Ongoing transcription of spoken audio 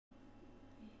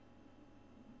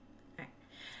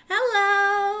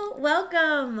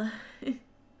welcome.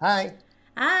 Hi,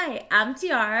 Hi, I'm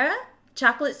Tiara,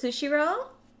 chocolate sushi roll,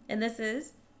 and this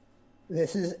is.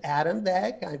 this is Adam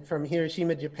Beck. I'm from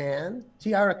Hiroshima, Japan.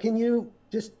 Tiara, can you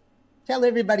just tell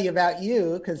everybody about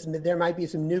you? Because there might be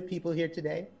some new people here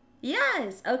today.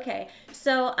 Yes, okay.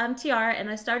 So I'm Tiara, and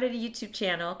I started a YouTube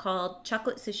channel called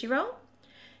Chocolate Sushi Roll.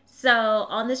 So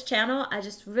on this channel, I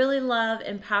just really love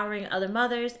empowering other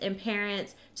mothers and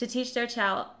parents to teach their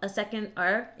child a second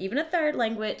or even a third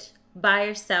language by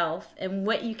yourself and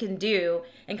what you can do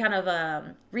and kind of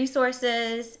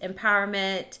resources,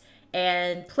 empowerment,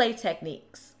 and play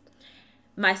techniques.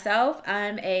 Myself,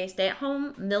 I'm a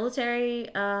stay-at-home military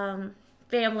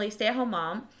family stay-at-home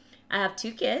mom. I have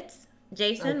two kids.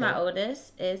 Jason, my Okay.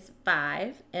 oldest, is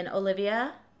 5, and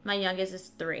Olivia, my youngest, is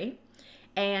 3.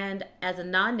 And as a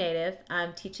non native,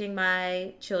 I'm teaching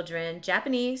my children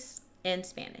Japanese and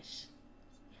Spanish.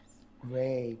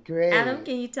 Great, Adam, great.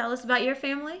 can you tell us about your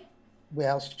family?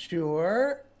 Well,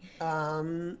 sure.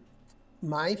 Um,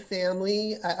 my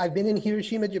family, I've been in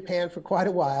Hiroshima, Japan for quite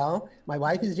a while. My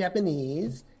wife is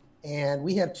Japanese, and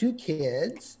we have two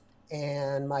kids.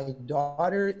 And my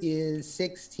daughter is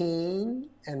 16,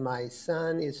 and my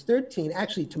son is 13.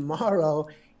 Actually, tomorrow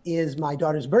is my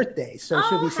daughter's birthday, so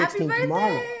she'll be Oh, happy 16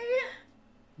 tomorrow. birthday!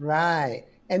 Right.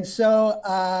 And so,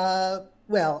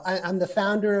 I'm the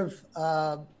founder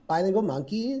of Bilingual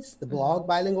Monkeys, the Hmm. blog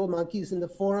Bilingual Monkeys, and the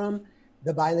forum,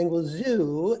 The Bilingual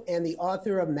Zoo, and the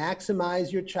author of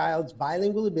Maximize Your Child's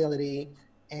Bilingual Ability.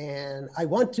 And I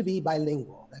Want to Be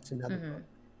Bilingual. That's another book. Hmm.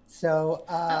 So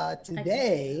Oh, excellent.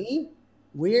 today,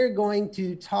 we're going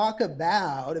to talk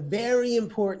about a very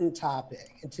important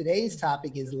topic. And today's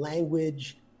topic is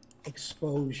language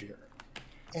exposure.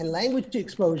 And language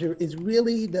exposure is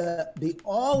really the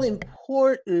all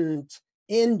important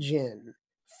engine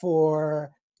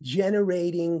for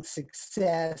generating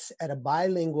success at a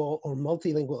bilingual or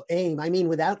multilingual aim. I mean,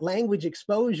 without language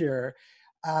exposure,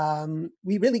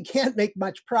 we really can't make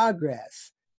much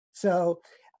progress. So,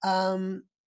 um,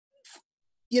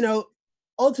 you know,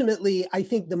 ultimately, I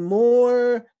think the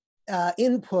more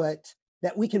input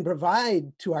that we can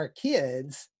provide to our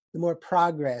kids, the more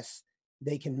progress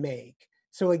they can make.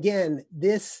 So, again,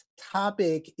 this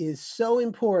topic is so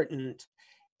important,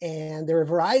 and there are a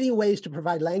variety of ways to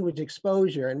provide language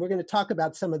exposure, and we're going to talk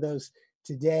about some of those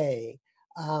today.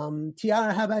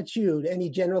 Tiara, how about you? Any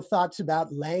general thoughts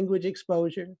about language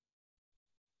exposure?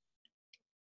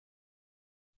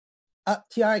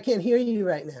 Tiara, I can't hear you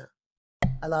right now.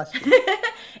 I lost you.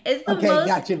 it's the Okay, most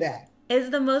got you back. is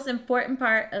the most important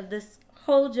part of this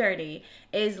whole journey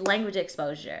is language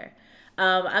exposure.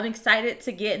 I'm excited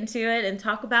to get into it and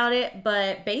talk about it,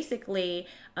 but basically,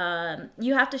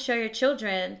 you have to show your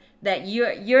children that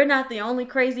you're not the only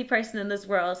crazy person in this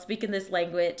world speaking this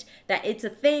language. That it's a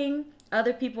thing.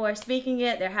 Other people are speaking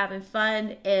it. They're having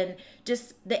fun, and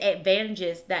just the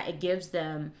advantages that it gives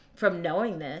them from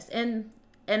knowing this. And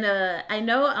I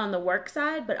know on the work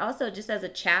side, but also just as a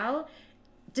child,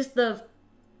 just the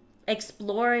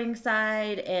exploring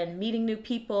side and meeting new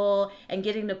people and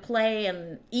getting to play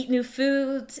and eat new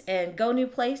foods and go new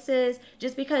places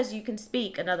just because you can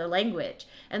speak another language.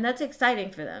 And that's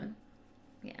exciting for them.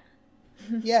 Yeah.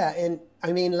 Yeah, and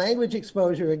I mean, language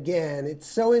exposure, again, it's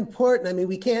so important. I mean,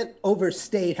 we can't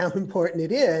overstate how important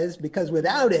it is because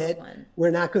without Number it, one.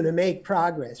 we're not going to make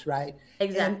progress, right? And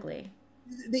Exactly.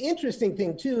 the interesting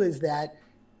thing too is that,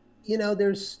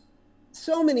 there's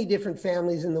so many different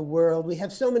families in the world. We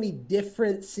have so many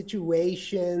different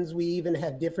situations. We even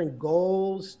have different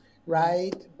goals, Hmm.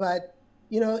 right? But,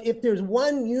 if there's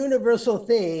one universal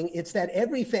thing, it's that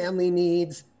every family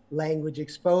needs language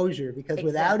exposure because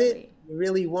without it, Exactly. you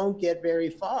really won't get very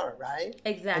far, right?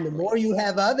 And the more Exactly. you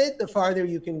have of it, the farther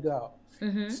you can go.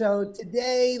 Hmm. So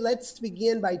today, let's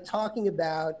begin by talking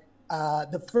about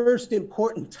the first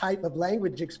important type of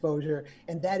language exposure,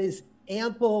 and that is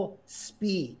ample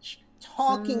speech.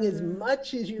 Talking as Mm,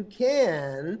 much as you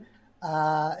can,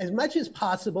 as much as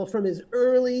possible, from as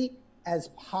early as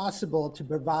possible to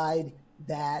provide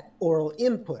that oral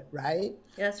input, right?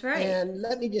 that's right. And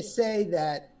let me just say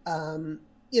that,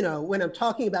 when I'm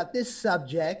talking about this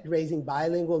subject, raising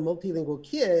bilingual, multilingual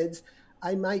kids,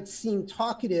 I might seem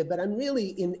talkative, but I'm really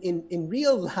in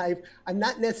real life, I'm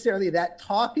not necessarily that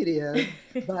talkative,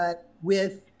 but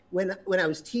when I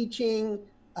was teaching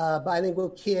bilingual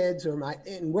kids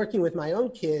and working with my own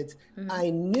kids, Hmm. I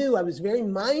knew I was very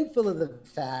mindful of the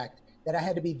fact that I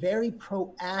had to be very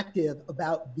proactive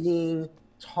about being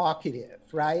talkative,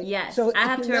 right? Yes, So I if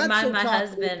have you're to not remind so my talkative,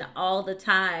 husband all the oh,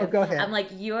 time. go I'm ahead. like,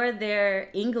 you're their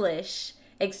English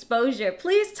exposure.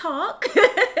 Please talk.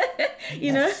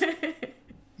 you know? Yes.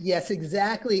 Yes,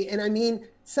 exactly. And I mean,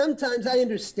 sometimes I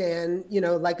understand, you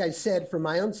know, like I said, for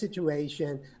my own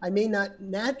situation, I may not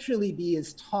naturally be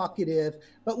as talkative,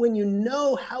 but when you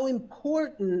know how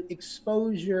important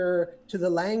exposure to the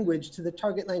language, to the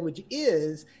target language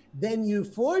is, then you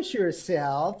force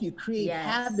yourself, you create Yes.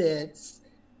 habits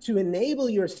to enable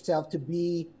yourself to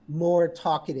be more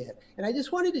talkative. And I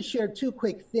just wanted to share two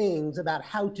quick things about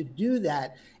how to do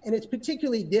that. And it's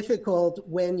particularly difficult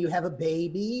when you have a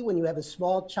baby, when you have a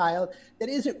small child that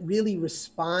isn't really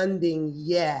responding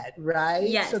yet, right?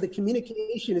 So Yes. the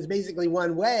communication is basically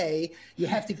one way. You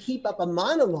have to keep up a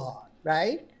monologue,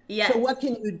 right? So Yes. what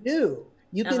can you do?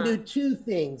 You can Uh-huh. do two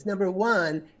things. Number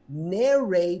one,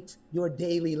 narrate your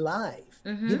daily life.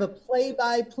 Give Mm-hmm. a play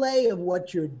by play of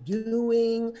what you're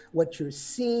doing, what you're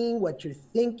seeing, what you're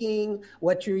thinking,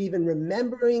 what you're even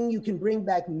remembering. You can bring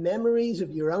back memories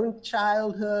of your own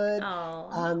childhood,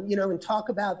 Oh. you know, and talk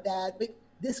about that. But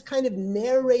this kind of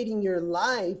narrating your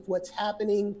life, what's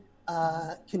happening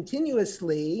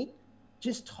continuously,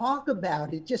 just talk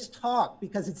about it. Just talk,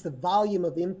 because it's the volume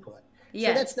of input.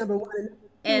 So that's Yes. number one. And number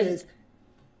two And is,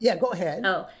 yeah, go ahead.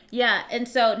 oh, yeah. And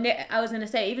so I was gonna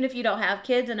say, even if you don't have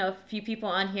kids, I know a few people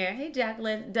on here. Hey,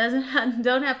 Jacqueline doesn't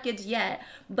don't have kids yet,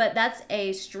 but that's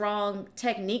a strong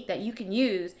technique that you can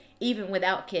use even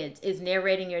without kids. Is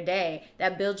narrating your day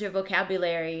that builds your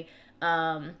vocabulary.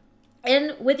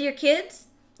 And with your kids,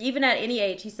 even at any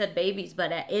age, he said babies,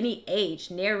 but at any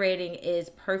age, narrating is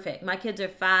perfect. My kids are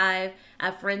 5. I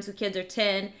have friends whose kids are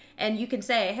 10. And you can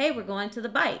say, hey, we're going to the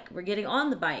bike. We're getting on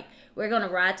the bike. We're going to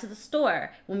ride to the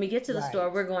store. When we get to the store,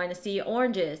 Right. we're going to see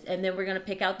oranges. And then we're going to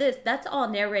pick out this. That's all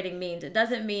narrating means. It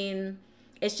doesn't mean,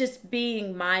 it's just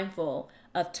being mindful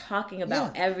of talking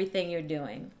about Yeah. everything you're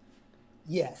doing.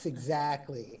 Yes,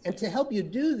 exactly. And to help you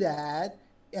do that,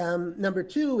 number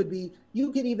two would be you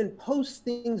could even post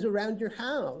things around your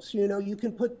house. You know, you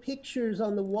can put pictures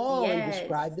on the wall and Yes.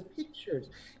 describe the pictures.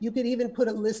 You could even put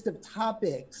a list of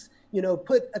topics, you know,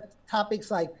 put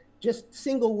topics like just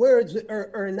single words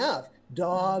are enough.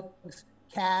 Dogs,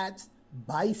 cats,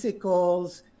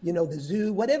 bicycles, you know, the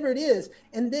zoo, whatever it is.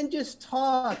 And then just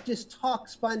talk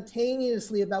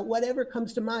spontaneously about whatever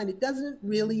comes to mind. It doesn't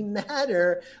really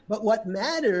matter, but what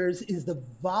matters is the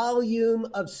volume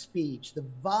of speech, the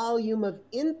volume of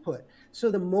input.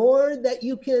 So the more that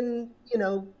you can, you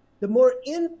know, the more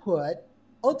input,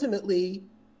 ultimately,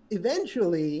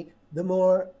 eventually, the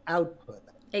more output,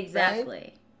 right?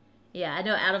 Exactly. Yeah, I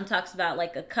know Adam talks about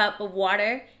like a cup of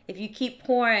water. If you keep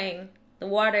pouring the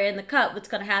water in the cup, what's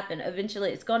going to happen? Eventually,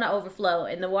 it's going to overflow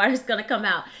and the water's going to come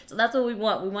out. So that's what we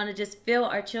want. We want to just fill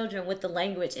our children with the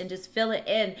language and just fill it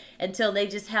in until they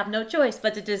just have no choice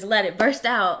but to just let it burst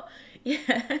out. Yeah.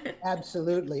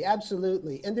 Absolutely,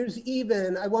 absolutely. And there's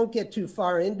even, I won't get too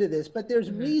far into this, but there's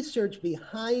Hmm. research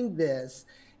behind this.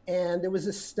 And there was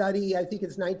a study, I think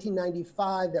it's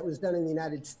 1995, that was done in the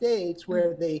United States,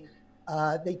 where they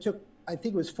took, I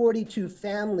think it was 42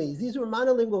 families. These were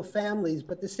monolingual families,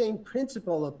 but the same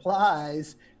principle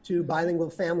applies to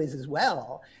bilingual families as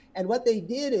well. And what they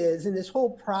did is, in this whole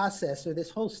process, or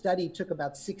this whole study took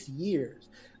about 6 years,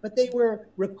 but they were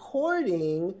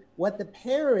recording what the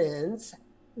parents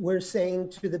were saying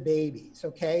to the babies,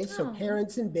 okay? So Oh.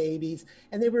 parents and babies,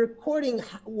 and they were recording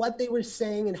what they were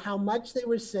saying and how much they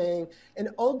were saying. And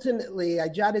ultimately, I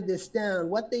jotted this down,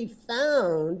 what they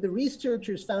found, the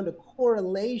researchers found a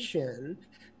correlation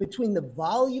between the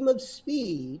volume of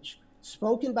speech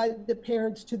spoken by the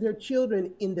parents to their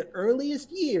children in the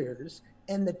earliest years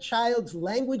and the child's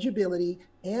language ability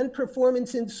and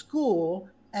performance in school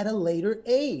at a later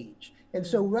age. And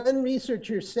so one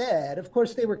researcher said, of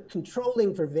course, they were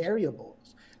controlling for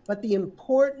variables, but the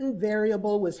important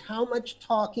variable was how much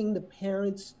talking the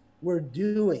parents were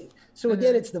doing. So again,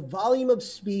 Mm-hmm. it's the volume of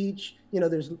speech. You know,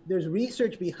 there's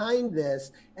research behind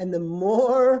this, and the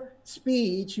more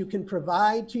speech you can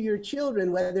provide to your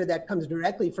children, whether that comes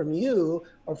directly from you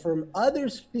or from other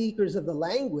speakers of the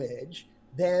language,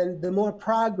 then the more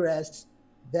progress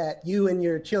that you and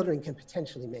your children can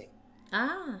potentially make.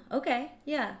 Ah, okay.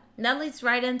 Yeah. That leads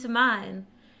right into mine.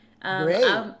 Um, Great.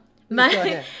 um, Please go my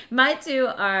ahead. my two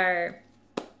are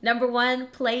number one,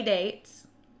 play dates.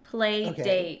 Play Okay.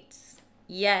 dates.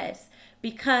 Yes,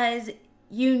 because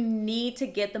you need to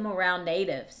get them around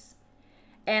natives.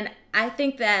 And I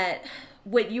think that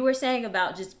what you were saying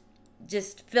about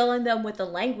just filling them with the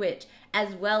language,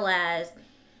 as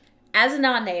a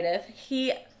non-native,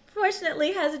 he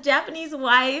fortunately has a Japanese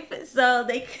wife, so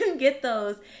they can get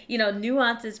those,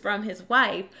 nuances from his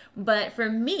wife. But for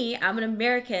me, I'm an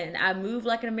American. I move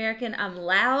like an American. I'm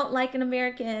loud like an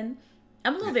American.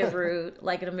 I'm a little bit rude,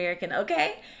 like an American,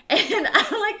 okay? And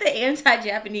I'm like the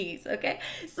anti-Japanese, okay?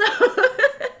 So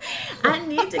I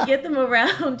need to get them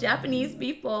around Japanese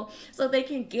people so they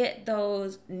can get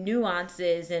those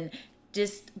nuances and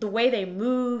just the way they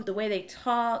move, the way they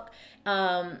talk,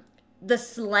 the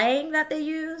slang that they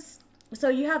use. So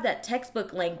you have that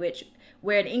textbook language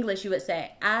where in English you would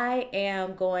say, I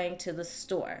am going to the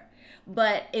store.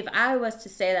 But if I was to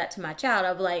say that to my child,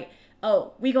 I'd be like,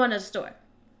 oh, we going to the store.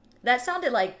 That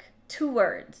sounded like two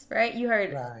words, right? You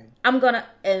heard, right. I'm gonna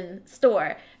in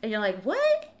store. And you're like,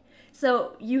 what?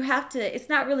 So you have to, it's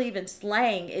not really even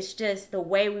slang. It's just the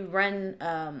way we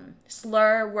run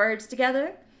slur words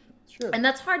together. Sure. And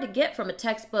that's hard to get from a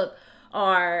textbook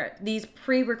or these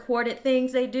pre-recorded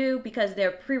things they do because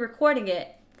they're pre-recording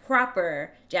it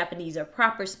proper Japanese or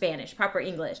proper Spanish, proper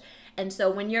English. And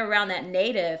so when you're around that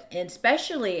native, and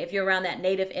especially if you're around that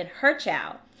native and her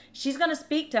child, she's going to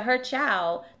speak to her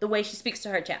child the way she speaks to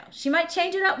her child. She might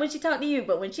change it up when she talks to you,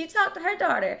 but when she talked to her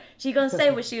daughter, she's going to say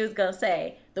what she was going to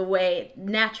say the way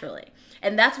naturally.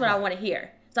 And that's what I want to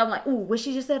hear. So I'm like, ooh, what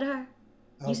she just said to her?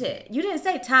 Okay. You said, you didn't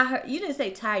say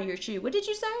tie your shoe. What did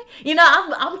you say? You know,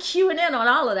 I'm cueing in on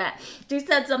all of that. She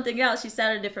said something else. She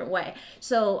said it a different way.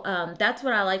 So that's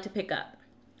what I like to pick up.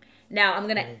 Now I'm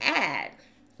going to add,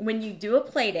 when you do a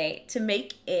play date, to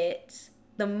make it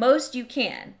the most you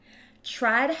can,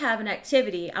 try to have an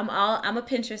activity. I'm a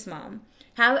Pinterest mom.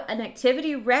 Have an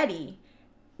activity ready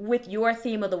with your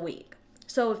theme of the week.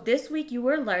 So if this week you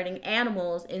were learning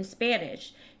animals in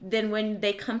Spanish, then when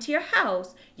they come to your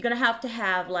house, you're going to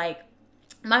have like,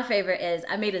 my favorite is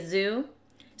I made a zoo.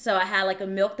 So I had like a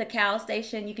milk the cow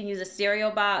station. You can use a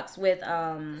cereal box with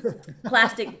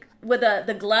plastic, with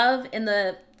the glove in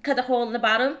cut the hole in the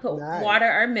bottom, put nice.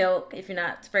 Water or milk if you're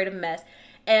not afraid of mess,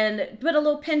 and put a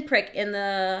little pinprick in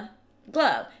the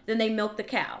glove. Then they milk the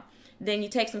cow. Then you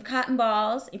take some cotton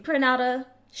balls, you print out a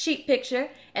sheep picture,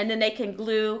 and then they can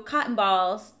glue cotton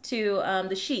balls to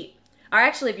the sheep. Or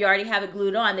actually, if you already have it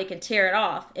glued on, they can tear it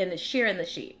off and shear in the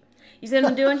sheep. You see what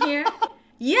I'm doing here?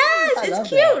 Yes, it's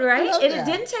cute, that. Right? And it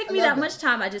didn't take me that much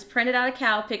time. I just printed out a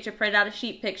cow picture, printed out a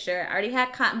sheep picture. I already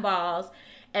had cotton balls,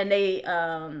 and they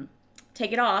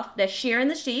take it off. They're shearing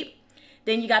the sheep.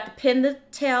 Then you got to pin the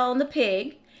tail on the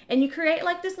pig, and you create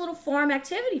like this little farm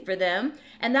activity for them.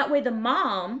 And that way the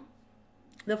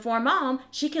farm mom,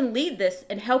 she can lead this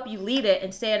and help you lead it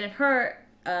and say it in her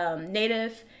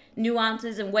native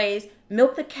nuances and ways.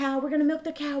 Milk the cow. We're going to milk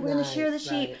the cow. We're going to shear the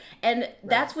sheep. Right. And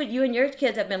that's what you and your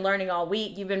kids have been learning all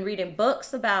week. You've been reading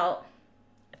books about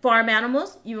farm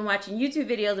animals. You've been watching YouTube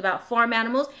videos about farm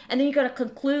animals. And then you're going to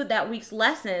conclude that week's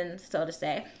lesson, so to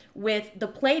say, with the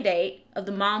play date of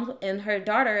the mom and her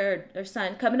daughter or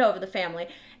son coming over, the family,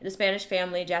 the Spanish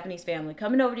family, Japanese family,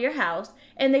 coming over to your house,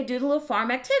 and they do the little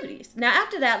farm activities. Now,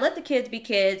 after that, let the kids be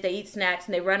kids. They eat snacks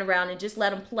and they run around, and just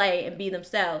let them play and be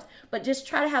themselves. But just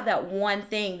try to have that one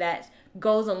thing that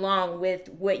goes along with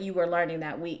what you were learning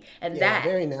that week. And that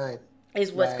very nice.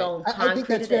 Is what's going to I think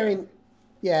that's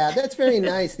that's very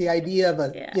nice. The idea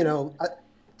of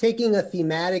taking a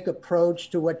thematic approach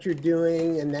to what you're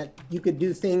doing, and that you could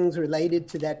do things related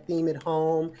to that theme at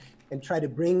home and try to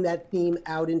bring that theme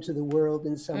out into the world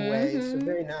in some way. So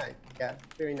very nice. Yeah,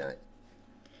 very nice.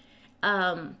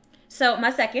 So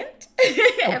my second,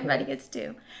 everybody gets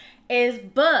two, is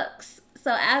books.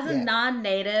 So as a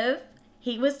non-native,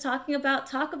 he was talking about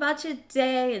talk about your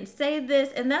day and say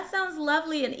this, and that sounds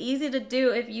lovely and easy to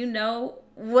do if you know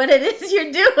what it is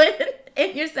you're doing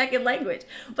in your second language.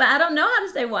 But I don't know how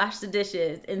to say wash the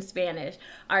dishes in Spanish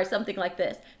or something like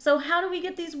this. So how do we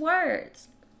get these words?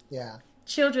 Yeah.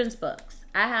 Children's books.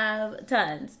 I have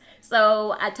tons.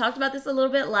 So I talked about this a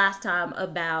little bit last time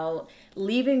about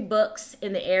leaving books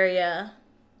in the area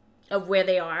of where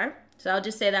they are. So I'll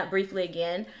just say that briefly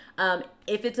again.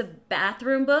 If it's a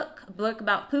bathroom book, a book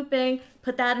about pooping,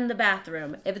 put that in the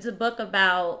bathroom. If it's a book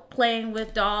about playing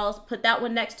with dolls, put that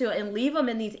one next to it, and leave them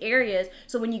in these areas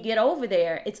so when you get over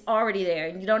there, it's already there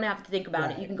and you don't have to think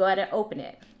about it. You can go ahead and open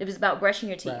it. If it's about brushing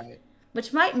your teeth,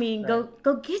 which might mean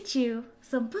go get you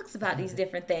some books about these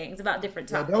different things, about different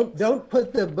topics. Don't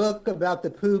put the book about the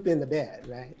poop in the bed,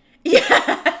 right?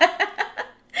 Yeah.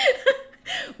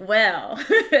 Well,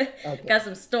 got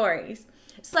some stories.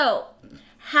 So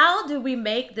how do we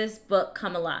make this book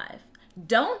come alive?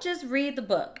 Don't just read the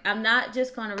book. I'm not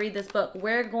just going to read this book.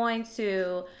 We're going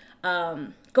to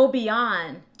go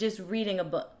beyond just reading a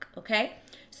book, okay?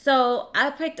 So I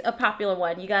picked a popular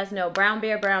one. You guys know, brown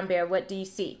bear, what do you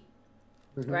see?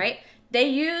 Right? They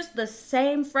use the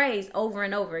same phrase over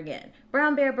and over again.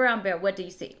 Brown bear, what do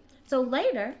you see? So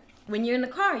later, when you're in the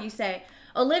car, you say,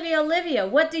 Olivia,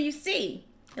 what do you see?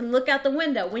 and look out the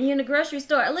window. When you're in the grocery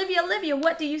store, Olivia,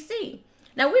 what do you see?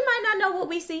 Now, we might not know what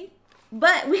we see,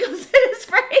 but we're going to say this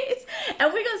phrase,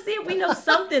 and we're going to see if we know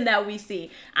something that we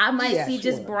see. I might see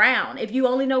just brown. If you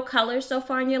only know colors so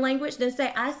far in your language, then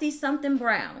say, I see something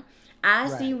brown. I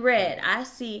see red. I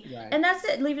see, and that's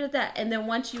it. Leave it at that. And then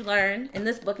once you learn, and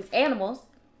this book is animals,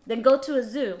 then go to a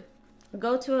zoo.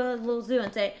 Go to a little zoo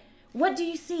and say, what do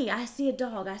you see? I see a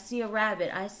dog. I see a rabbit.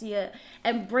 I see a,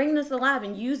 and bring this alive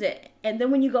and use it. And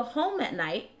then when you go home at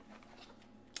night,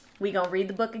 we're going to read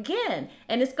the book again.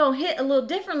 And it's going to hit a little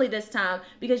differently this time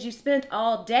because you spent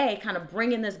all day kind of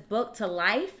bringing this book to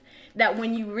life, that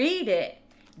when you read it,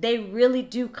 they really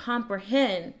do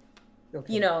comprehend,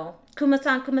 you know,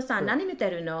 kumasan, nani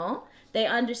miteru no? They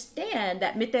understand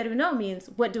that miteru no means,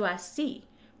 what do I see?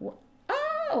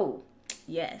 Oh,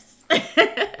 yes.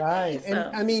 Right. So,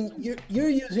 and I mean, you're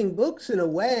using books in a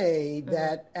way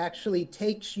that actually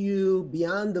takes you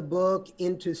beyond the book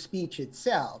into speech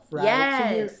itself, right?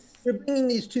 Yes. So you're bringing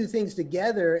these two things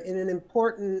together in an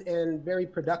important and very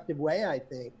productive way, I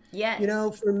think. Yes. You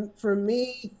know, for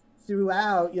me,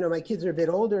 throughout, you know, my kids are a bit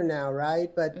older now, right?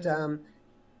 But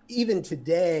even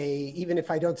today, even if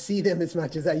I don't see them as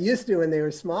much as I used to when they were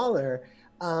smaller,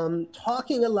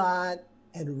 talking a lot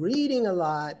and reading a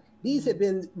lot, these have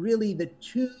been really the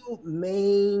two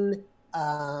main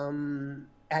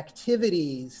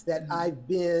activities that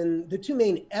the two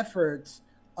main efforts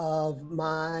of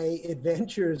my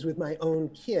adventures with my own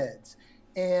kids.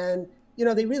 And, you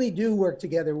know, they really do work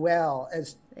together well,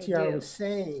 as Tiara was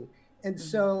saying. And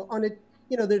so on it,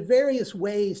 you know, there are various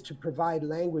ways to provide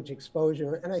language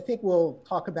exposure. And I think we'll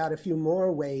talk about a few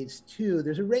more ways too.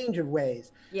 There's a range of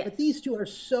ways, but these two are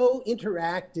so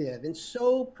interactive and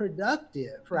so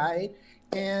productive, right?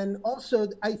 And also,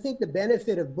 I think the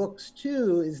benefit of books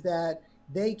too is that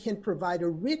they can provide a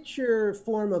richer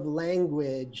form of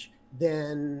language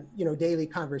than, you know, daily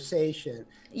conversation.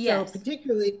 So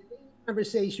particularly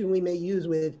conversation we may use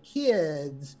with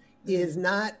kids is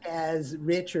not as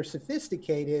rich or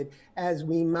sophisticated as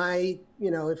we might, you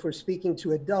know, if we're speaking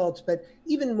to adults, but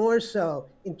even more so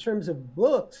in terms of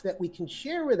books that we can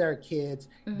share with our kids,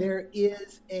 there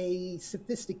is a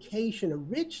sophistication, a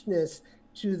richness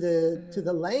to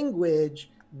the language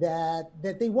that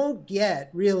they won't get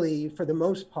really for the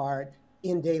most part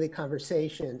in daily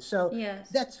conversation. So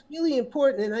that's really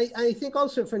important. And I think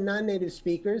also for non-native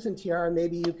speakers, and Tiara,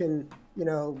 maybe you can, you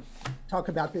know, talk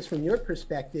about this from your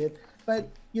perspective, but,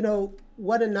 you know,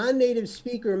 what a non-native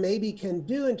speaker maybe can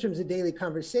do in terms of daily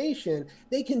conversation,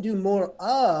 they can do more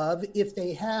of if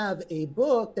they have a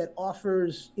book that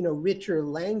offers, you know, richer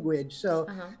language. So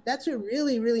that's a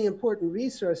really, really important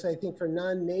resource, I think, for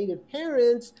non-native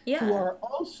parents who are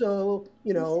also,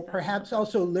 you know, perhaps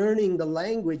also learning the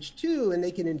language too, and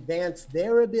they can advance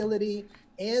their ability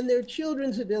and their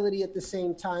children's ability at the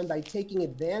same time by taking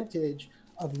advantage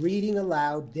of reading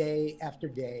aloud day after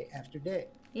day after day.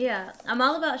 Yeah, I'm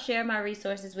all about sharing my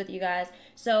resources with you guys.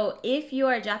 So if you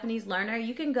are a Japanese learner,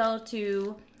 you can go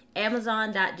to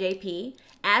amazon.jp.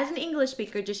 As an English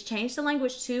speaker, just change the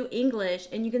language to English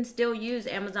and you can still use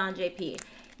Amazon JP.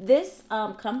 This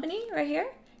company right here,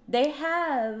 they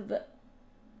have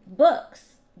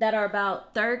books that are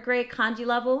about 3rd grade kanji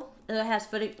level. It has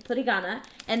furigana,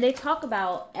 and they talk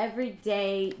about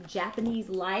everyday Japanese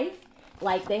life.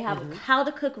 Like they have how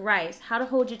to cook rice, how to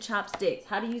hold your chopsticks,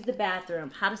 how to use the bathroom,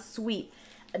 how to sweep.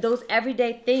 Those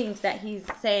everyday things that he's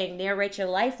saying narrate your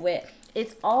life with.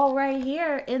 It's all right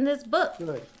here in this book.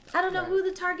 Good. I don't know who the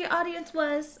target audience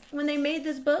was when they made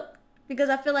this book, because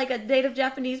I feel like a native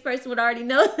Japanese person would already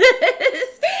know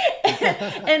this.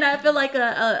 And I feel like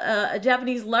a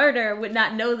Japanese learner would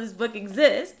not know this book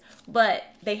exists. But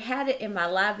they had it in my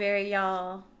library,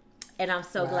 y'all. And I'm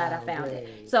so glad I found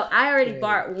it. So I already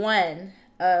bought one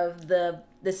of the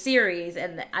series,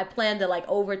 and I plan to like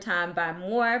overtime buy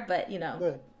more, but you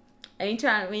know, we ain't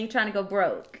trying to go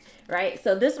broke, right?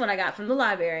 So this one I got from the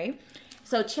library.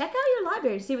 So check out your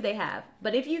library and see what they have.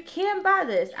 But if you can buy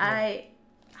this, I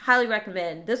highly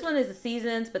recommend. This one is the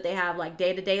seasons, but they have like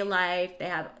day-to-day life. They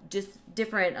have just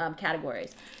different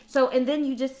categories. So, and then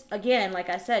you just, again, like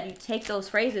I said, you take those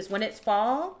phrases. When it's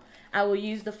fall, I will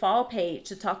use the fall page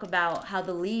to talk about how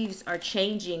the leaves are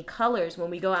changing colors when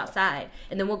we go outside.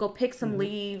 And then we'll go pick some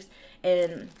leaves.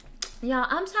 And y'all,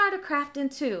 I'm tired of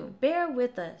crafting too. Bear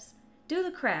with us. Do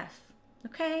the craft,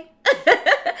 okay?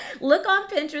 Look on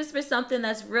Pinterest for something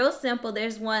that's real simple.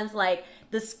 There's ones like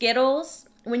the Skittles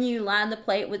when you line the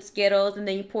plate with Skittles and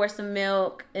then you pour some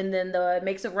milk and then it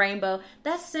makes a rainbow.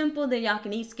 That's simple. Then y'all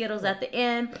can eat Skittles at the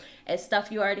end. It's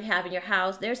stuff you already have in your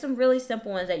house. There's some really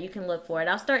simple ones that you can look for. And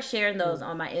I'll start sharing those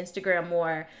on my Instagram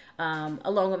more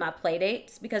along with my play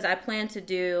dates, because I plan to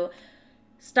do,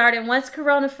 starting once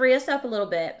Corona free us up a little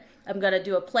bit, I'm going to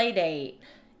do a play date.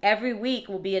 Every week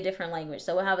will be a different language.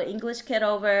 So we'll have an English kid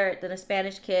over, then a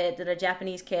Spanish kid, then a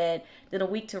Japanese kid, then a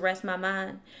week to rest my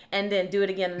mind, and then do it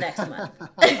again the next month.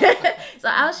 So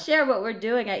I'll share what we're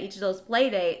doing at each of those play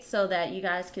dates so that you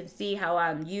guys can see how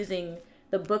I'm using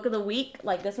the book of the week.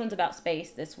 Like this one's about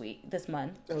space this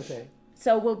month. Okay.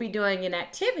 So we'll be doing an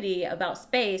activity about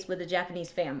space with a Japanese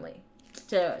family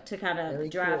to kind of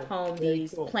drive home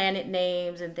these planet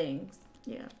names and things.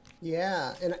 Yeah.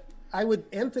 Yeah, and I would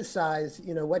emphasize,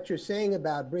 what you're saying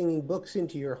about bringing books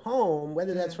into your home,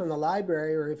 whether that's from the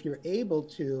library or if you're able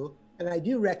to. And I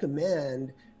do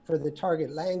recommend for the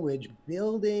target language,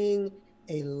 building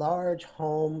a large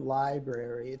home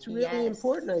library. It's really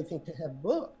important, I think, to have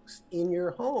books in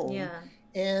your home. Yeah.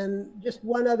 And just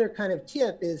one other kind of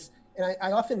tip is, and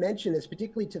I often mention this,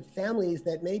 particularly to families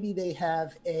that maybe they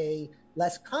have a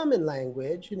less common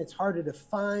language and it's harder to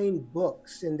find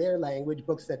books in their language,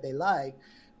 books that they like.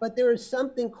 But there is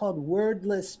something called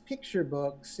wordless picture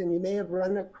books, and you may have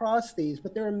run across these,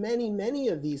 but there are many, many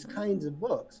of these kinds of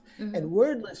books. And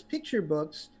wordless picture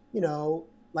books,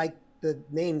 like the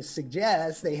name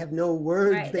suggests, they have no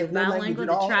words, right. they have no language at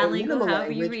all, trilingual,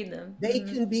 however you read them. They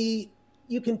can be,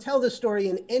 you can tell the story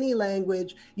in any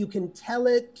language. You can tell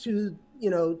it to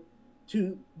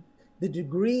the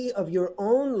degree of your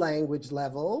own language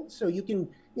level. So you can,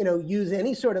 use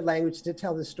any sort of language to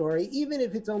tell the story, even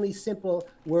if it's only simple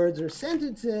words or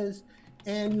sentences.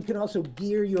 And you can also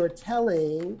gear your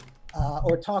telling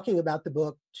or talking about the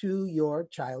book to your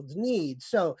child's needs.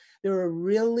 So they're a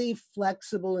really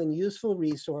flexible and useful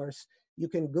resource. You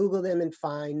can Google them and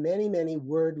find many, many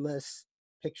wordless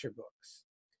picture books.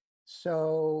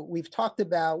 So we've talked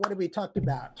about, what have we talked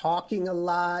about? Talking a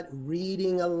lot,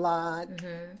 reading a lot,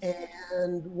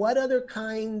 and what other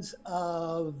kinds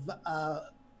of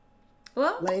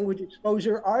language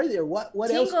exposure are there? What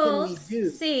else can we do?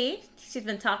 See, she's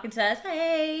been talking to us.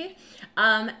 Hey,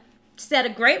 said a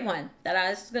great one that I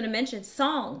was going to mention.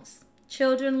 Songs.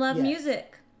 Children love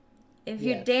music. If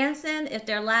you're dancing, if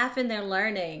they're laughing, they're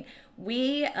learning.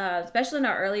 We, especially in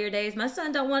our earlier days, my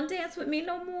son don't want to dance with me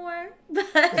no more,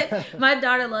 but my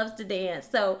daughter loves to dance.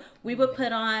 So we would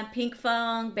put on Pink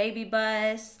Fong, Baby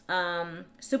Bus,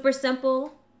 super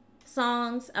simple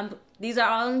songs. These are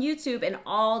all on YouTube in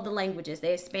all the languages.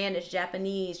 They have Spanish,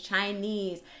 Japanese,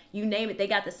 Chinese, you name it. They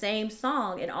got the same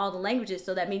song in all the languages.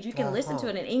 So that means you can listen to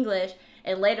it in English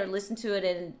and later listen to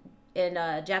it in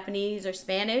Japanese or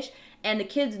Spanish. And the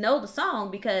kids know the song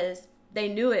because they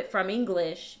knew it from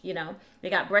English. They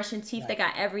got brushing teeth. They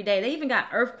got every day. They even got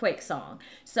earthquake song.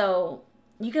 So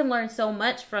you can learn so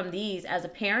much from these as a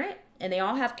parent, and they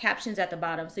all have captions at the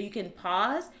bottom. So you can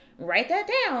pause, write that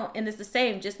down, and it's the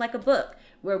same, just like a book,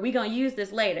 where we going to use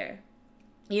this later.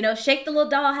 Shake the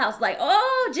little dollhouse like,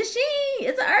 oh, Jishi,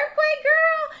 it's an earthquake,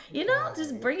 girl.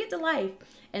 Just bring it to life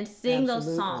and sing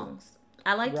those songs.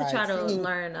 I like to try to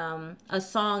learn a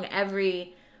song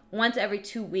once every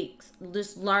 2 weeks.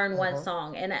 Just learn one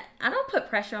song. And I don't put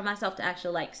pressure on myself to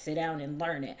actually sit down and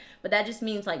learn it. But that just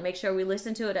means make sure we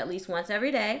listen to it at least once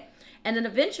every day. And then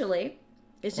eventually,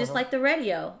 it's just like the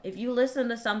radio. If you listen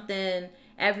to something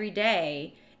every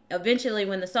day, eventually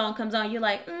when the song comes on, you're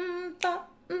like, ba,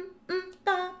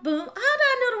 ba, boom. How do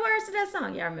I know the words to that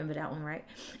song? Yeah, I remember that one, right?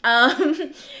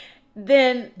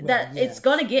 Then it's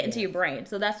going to get into your brain.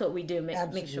 So that's what we do,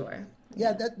 make sure.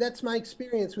 Yeah, that's my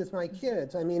experience with my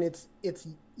kids. I mean, it's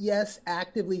yes,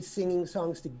 actively singing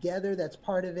songs together. That's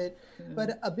part of it.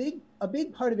 But a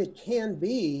big part of it can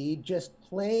be just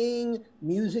playing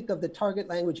music of the target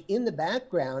language in the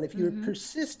background. If you're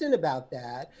persistent about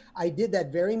that, I did that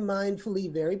very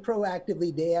mindfully, very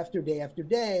proactively, day after day after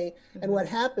day. And what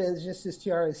happens, just as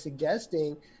Tiara is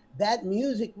suggesting, that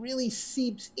music really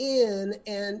seeps in,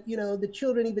 and the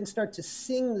children even start to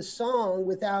sing the song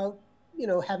without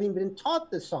having been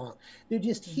taught the song. They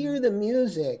just hear the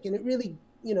music, and it really,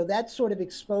 that sort of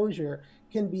exposure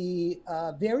can be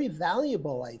very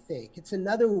valuable, I think. It's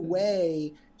another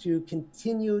way to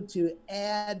continue to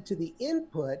add to the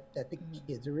input that the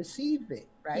kids are receiving,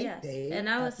 right? Yes. And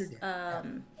I was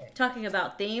talking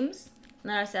about themes.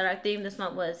 And I said our theme this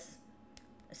month was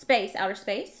space, outer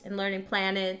space, and learning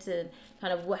planets and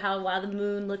kind of why the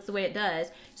moon looks the way it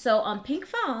does. So on Pink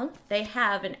Fong, they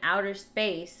have an outer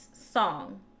space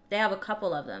song. They have a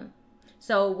couple of them.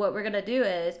 So what we're going to do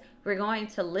is we're going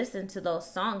to listen to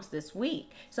those songs this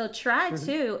week. So try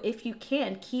to, if you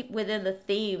can, keep within the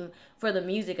theme for the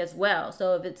music as well.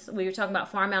 So if it's, we were talking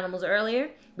about farm animals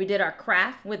earlier, we did our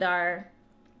craft with our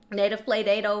native play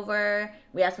date over.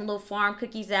 We had some little farm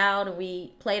cookies out and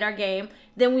we played our game.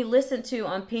 Then we listened to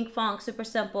on Pink Funk, Super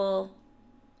Simple,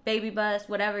 Baby Bus,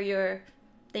 whatever your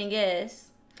thing is,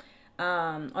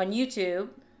 on YouTube.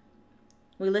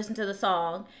 We listened to the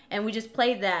song and we just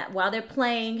played that while they're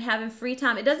playing, having free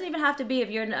time. It doesn't even have to be if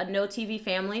you're in a no TV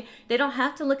family. They don't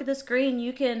have to look at the screen.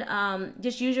 You can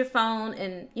just use your phone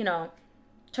and, you know,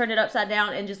 turn it upside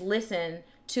down and just listen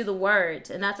to the words.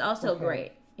 And that's also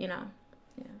great, you know.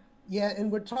 Yeah,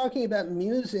 and we're talking about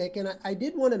music, and I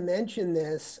did want to mention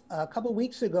this. A couple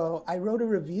weeks ago, I wrote a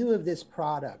review of this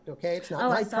product, okay? It's not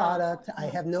my product. I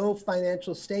have no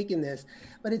financial stake in this,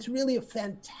 but it's really a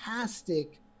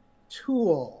fantastic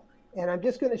tool. And I'm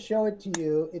just going to show it to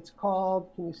you. It's called,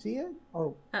 can you see it?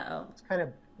 Oh, it's kind of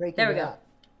breaking there we up.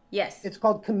 go. Yes. It's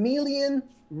called Chameleon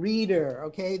Reader,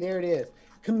 okay? There it is.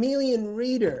 Chameleon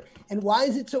Reader. And why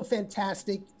is it so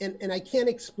fantastic? And I can't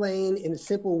explain in a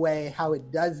simple way how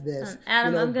it does this.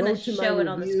 Adam, I'm going to show it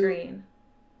on the screen.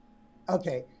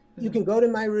 Okay. You can go to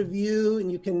my review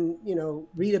and you can, you know,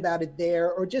 read about it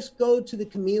there, or just go to the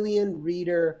Chameleon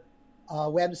Reader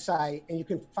website and you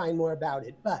can find more about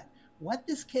it. But what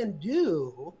this can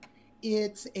do,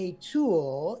 it's a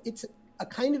tool, it's a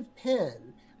kind of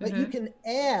pen, but you can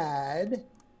add,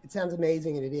 it sounds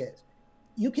amazing and it is,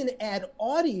 you can add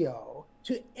audio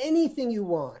to anything you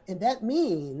want. And that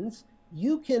means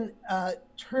you can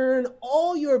turn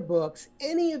all your books,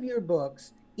 any of your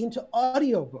books, into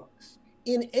audio books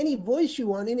in any voice you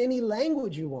want, in any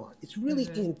language you want. It's really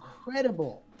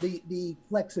incredible, the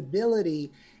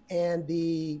flexibility and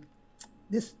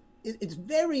it's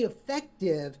very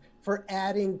effective for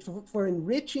adding, for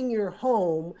enriching your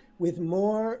home with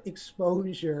more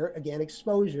exposure, again,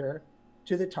 exposure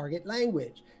to the target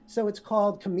language. So it's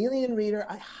called Chameleon Reader.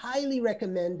 I highly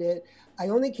recommend it. I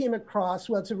only came across,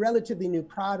 well, it's a relatively new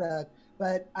product,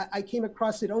 but I came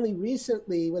across it only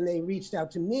recently when they reached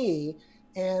out to me,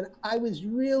 and I was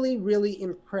really, really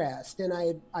impressed. And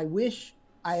I wish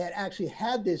I had actually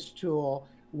had this tool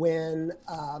when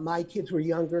my kids were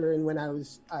younger and when I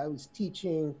was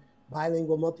teaching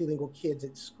bilingual, multilingual kids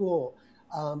at school.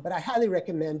 But I highly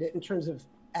recommend it in terms of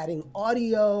adding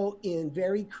audio in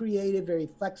very creative, very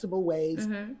flexible ways,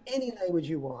 any language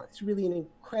you want. It's really an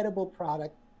incredible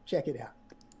product. Check it out.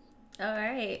 All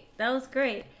right. That was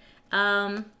great.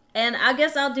 And I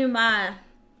guess I'll do my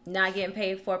not getting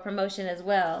paid for promotion as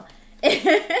well.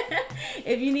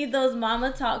 If you need those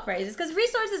mama talk phrases, because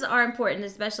resources are important,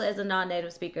 especially as a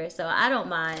non-native speaker. So I don't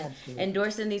mind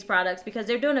endorsing these products because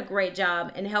they're doing a great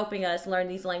job in helping us learn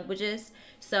these languages.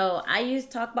 So I use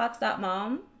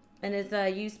talkbox.mom. And it's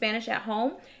use Spanish at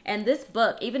home. And this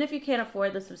book, even if you can't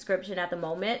afford the subscription at the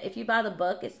moment, if you buy the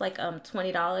book, it's like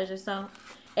 $20 or so.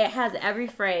 It has every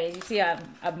phrase. You see,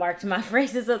 I've marked my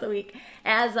phrases of the week. It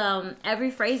has every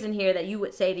phrase in here that you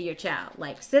would say to your child.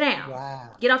 Like, sit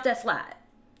down. Get off that slide.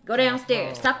 Go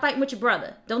downstairs. Stop fighting with your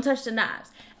brother. Don't touch the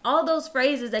knives. All those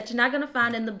phrases that you're not going to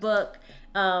find in the book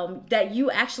that you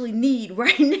actually need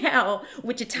right now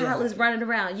with your toddlers running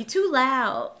around. You're too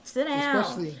loud. Sit down.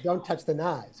 Especially don't touch the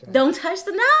knives. Right? Don't touch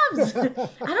the knives. I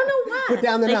don't know why. Put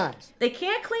down the knives. They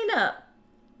can't clean up,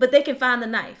 but they can find the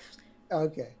knife.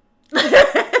 Okay.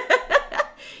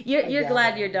 You're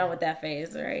glad you're done with that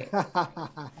phase, right?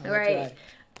 Right.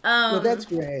 Well, that's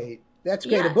great. That's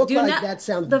great. Yeah, a book like that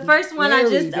sounds The first one I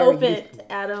just opened, useful.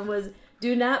 Adam, was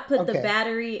do not put the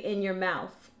battery in your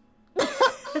mouth.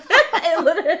 It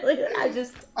literally,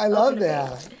 I love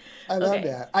that. I love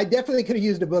that. I definitely could have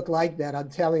used a book like that. I'm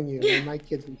telling you, when my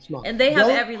kids were small. And they have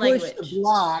Don't every language. Push the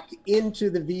block into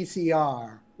the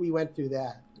VCR. We went through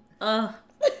that.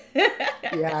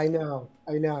 Yeah, I know.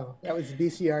 That was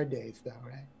VCR days, though,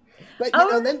 right? But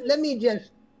you know,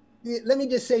 let me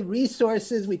just say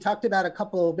resources. We talked about a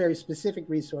couple of very specific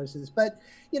resources, but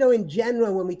you know, in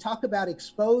general, when we talk about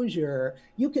exposure,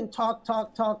 you can talk,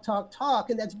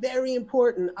 and that's very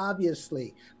important,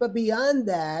 obviously. But beyond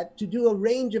that, to do a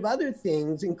range of other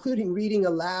things, including reading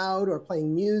aloud or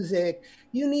playing music,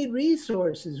 you need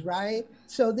resources, right?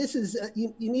 So this is,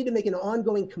 you need to make an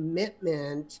ongoing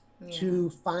commitment to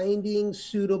finding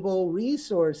suitable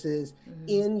resources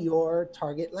in your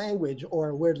target language, or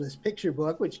a wordless picture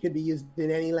book, which could be used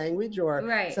in any language, or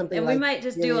something and like we might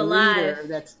just do a live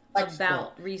that's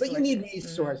about resources. But you need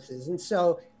resources. And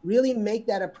so really make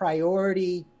that a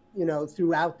priority, you know,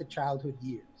 throughout the childhood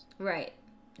years. Right.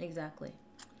 Exactly.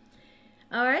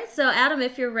 All right. So Adam,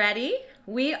 if you're ready,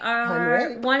 We I'm are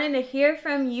ready. wanting to hear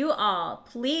from you all.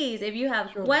 Please, if you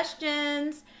have Sure.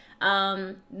 questions,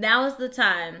 now is the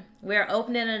time. We're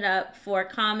opening it up for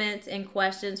comments and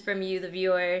questions from you, the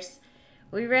viewers.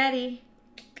 We ready?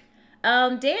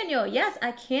 Daniel, yes,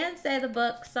 I can say the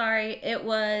book. Sorry, it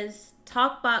was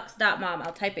talkbox.mom.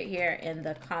 I'll type it here in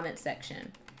the comment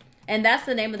section. And that's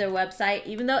the name of their website,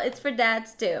 even though it's for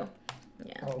dads too.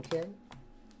 Yeah. Okay.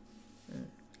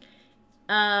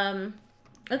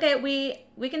 Okay,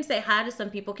 we can say hi to some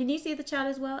people. Can you see the chat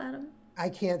as well, Adam? I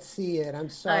can't see it. I'm All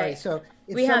sorry. right. So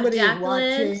if We have somebody is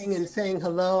Jacqueline. watching and saying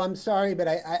hello, I'm sorry, but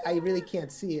I really can't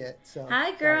see it. So Hi,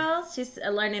 sorry. girls. She's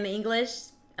learning English.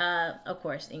 Of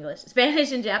course, English,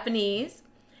 Spanish, and Japanese.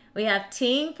 We have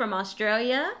Ting from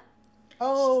Australia.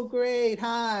 Oh, great.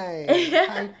 Hi.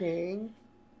 Hi, King.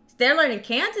 They're learning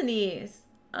Cantonese.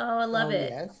 Oh, I love Oh, it.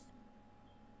 yes.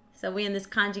 So we in this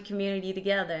kanji community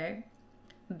together.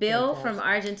 Bill from Fantastic.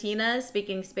 Argentina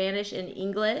speaking Spanish and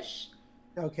English.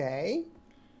 Okay.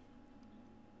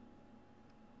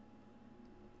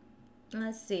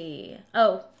 Let's see.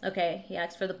 Oh, okay. He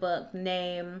asked for the book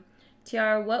name.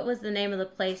 Tiara, what was the name of the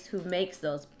place who makes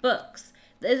those books?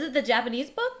 Is it the Japanese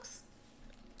books?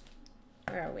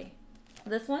 Where are we?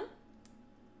 This one?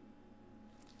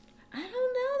 I don't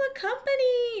know the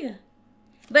company.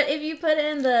 But if you put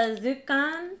in the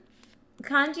Zukan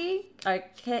kanji or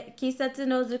Kisetsu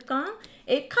no Zukan,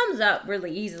 it comes up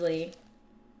really easily.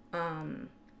 I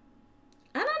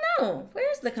don't know.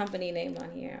 Where's the company name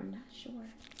on here? I'm not sure.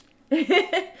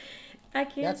 I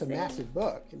can't That's a see. massive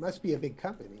book. It must be a big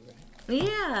company, right?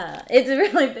 Yeah, it's a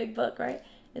really big book, right?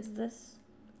 It's this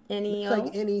Looks NEO.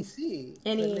 like NEC,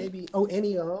 but NE. maybe, oh,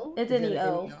 NEO? It's Is it an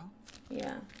NEO. NEO?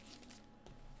 Yeah.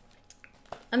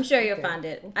 I'm sure you'll Okay. find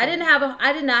it. Okay. I did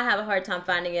not have a hard time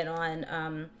finding it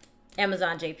on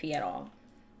Amazon JP at all.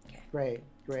 Great,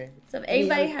 great. So if Any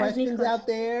anybody other has any questions questions, out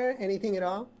there? Anything at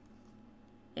all?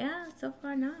 yeah, so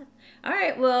far not. All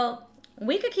right, well,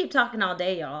 we could keep talking all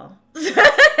day, y'all.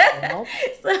 Well,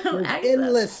 So there's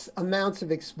endless amounts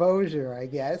of exposure, I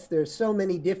guess. There's so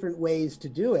many different ways to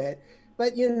do it.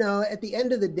 But, at the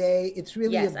end of the day, it's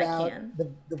really Yes, I about can.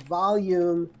 the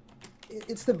volume.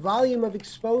 It's the volume of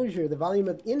exposure, the volume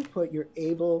of input you're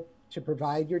able to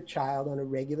provide your child on a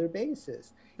regular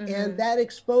basis. And that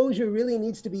exposure really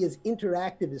needs to be as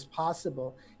interactive as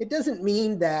possible. It doesn't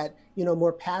mean that,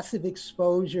 more passive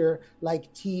exposure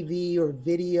like TV or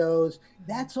videos,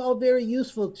 that's all very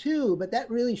useful too, but that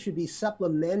really should be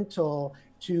supplemental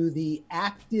to the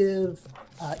active,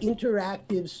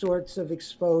 interactive sorts of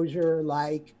exposure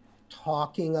like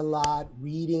talking a lot,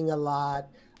 reading a lot,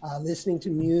 listening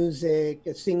to music,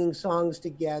 singing songs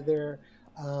together,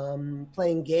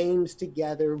 playing games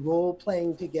together, role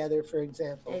playing together, for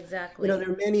example. Exactly. There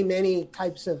are many, many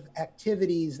types of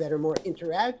activities that are more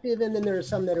interactive, and then there are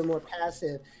some that are more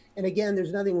passive. And again,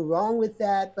 there's nothing wrong with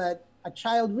that, but a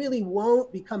child really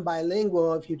won't become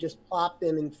bilingual if you just plop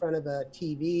them in front of a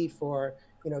TV for,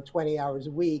 20 hours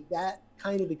a week. That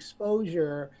kind of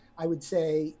exposure, I would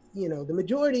say, the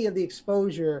majority of the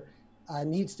exposure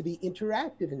needs to be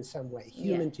interactive in some way,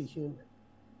 human to human.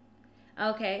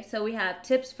 Okay, so we have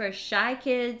tips for shy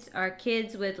kids or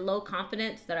kids with low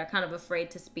confidence that are kind of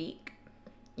afraid to speak.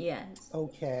 Yes.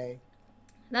 Okay.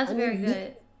 That's very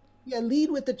good. Lead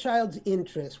with the child's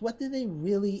interest. What do they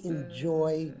really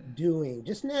enjoy doing,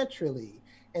 just naturally?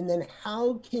 And then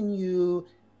how can you,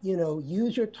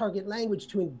 use your target language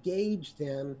to engage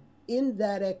them in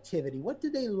that activity? What do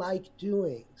they like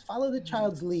doing? Follow the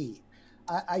child's lead.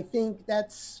 I think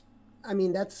that's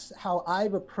how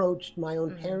I've approached my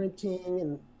own parenting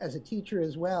and as a teacher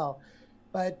as well.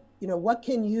 But, what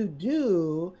can you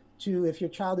do if your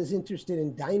child is interested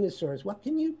in dinosaurs, what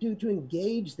can you do to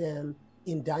engage them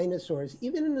in dinosaurs,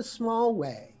 even in a small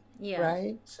way,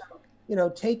 right? So,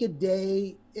 take a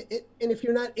day, and if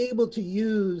you're not able to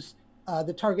use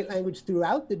the target language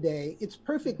throughout the day, it's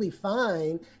perfectly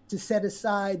fine to set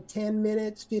aside 10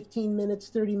 minutes, 15 minutes,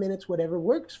 30 minutes, whatever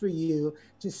works for you,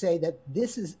 to say that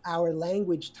this is our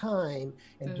language time.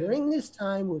 And during this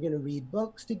time, we're going to read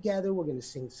books together, we're going to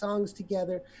sing songs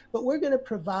together, but we're going to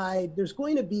provide, there's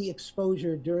going to be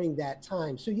exposure during that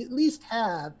time. So you at least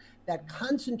have that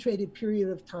concentrated period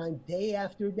of time, day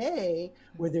after day,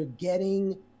 where they're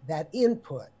getting that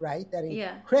input, right? That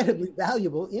incredibly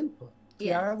valuable input.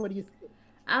 Tiara, what do you think?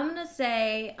 I'm going to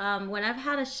say when I've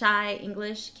had a shy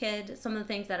English kid, some of the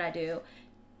things that I do,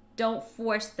 don't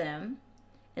force them.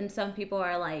 And some people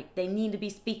are like, they need to be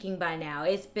speaking by now.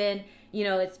 It's been,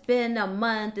 it's been a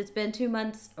month, it's been 2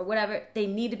 months or whatever. They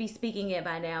need to be speaking it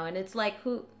by now. And it's like,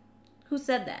 who Who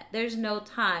said that? There's no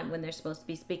time when they're supposed to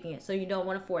be speaking it, so you don't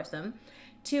want to force them.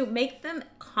 To make them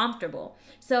comfortable.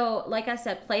 So, like I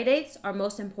said, play dates are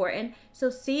most important. So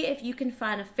see if you can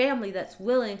find a family that's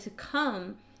willing to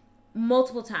come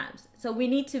multiple times. So we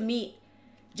need to meet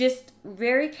just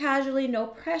very casually, no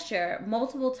pressure,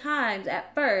 multiple times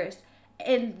at first.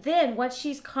 And then once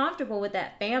she's comfortable with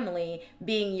that family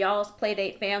being y'all's play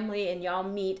date family and y'all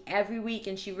meet every week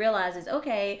and she realizes,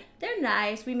 okay, they're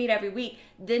nice, we meet every week,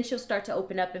 then she'll start to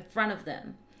open up in front of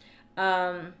them.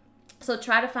 So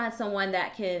try to find someone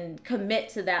that can commit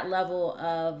to that level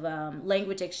of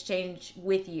language exchange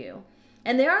with you.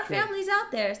 And there are families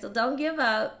out there, so don't give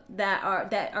up, that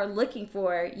are looking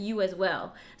for you as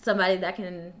well. Somebody that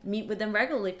can meet with them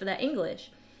regularly for that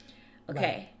English. Okay.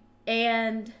 Right.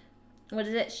 And what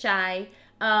is it? Shy.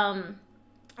 And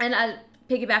I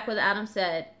piggyback what Adam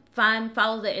said.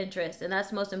 Follow the interest, and that's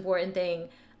the most important thing.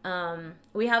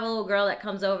 We have a little girl that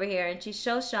comes over here and she's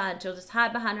so shy and she'll just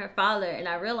hide behind her father, and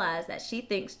I realized that she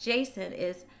thinks Jason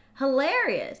is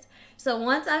hilarious. So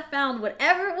once I found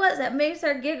whatever it was that makes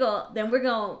her giggle, then we're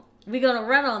gonna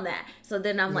run on that. So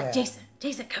then I'm like,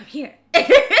 Jason, come here. Like,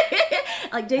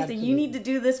 Jason, absolutely, you need to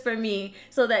do this for me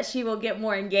so that she will get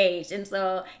more engaged. And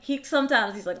so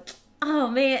sometimes he's like, oh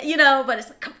man, but it's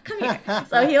like, come here.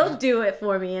 So he'll do it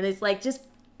for me, and it's like, just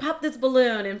pop this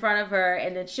balloon in front of her,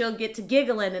 and then she'll get to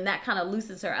giggling, and that kind of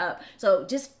loosens her up. So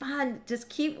just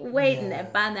keep waiting and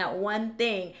find that one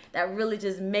thing that really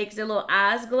just makes their little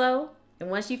eyes glow. And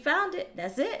once you found it,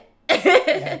 that's it.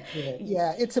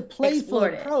 Yeah, it's a playful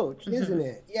approach, isn't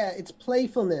it? Yeah, it's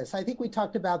playfulness. I think we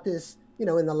talked about this, in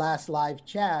the last live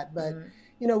chat, but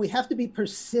we have to be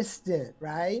persistent,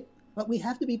 right? But we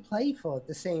have to be playful at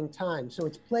the same time. So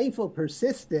it's playful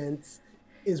persistence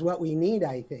is what we need,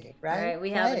 I think, right? All right,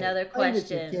 we have another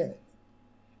question.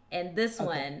 And this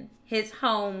one hits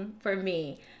home for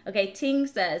me. Okay, Ting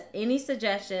says, any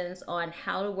suggestions on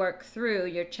how to work through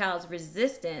your child's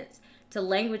resistance to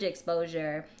language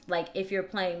exposure? Like if you're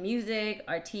playing music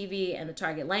or TV and the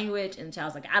target language and the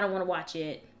child's like, I don't want to watch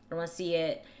it, I don't want to see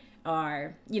it.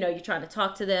 Or, you're trying to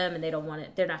talk to them and they don't want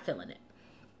it, they're not feeling it.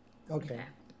 Okay.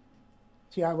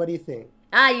 Tiara, what do you think?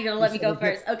 You're going to let me go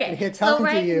first. Okay. So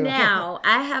right now,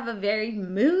 I have a very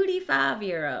moody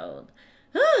 5-year-old.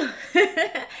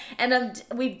 And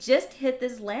we've just hit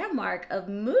this landmark of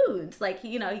moods. Like,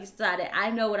 he decided,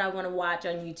 I know what I want to watch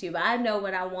on YouTube. I know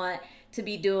what I want to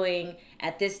be doing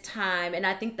at this time. And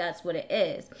I think that's what it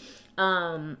is.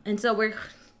 And so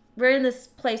we're in this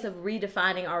place of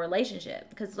redefining our relationship,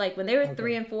 because like when they were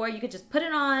 3 and 4, you could just put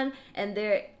it on and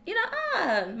they're,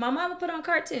 my mama put on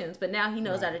cartoons, but now he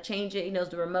knows how to change it. He knows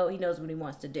the remote. He knows what he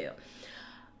wants to do.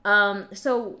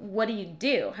 So what do you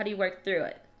do? How do you work through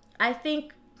it? I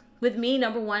think with me,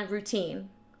 number one, routine.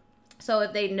 So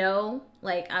if they know,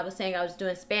 like I was saying, I was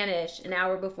doing Spanish an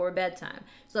hour before bedtime.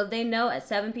 So if they know at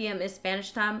 7 p.m. is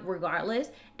Spanish time, regardless,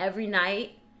 every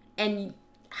night, and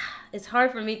it's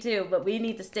hard for me too, but we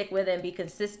need to stick with it and be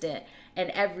consistent. And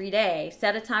every day,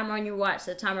 set a timer on your watch,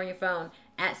 set a timer on your phone.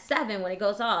 At 7, when it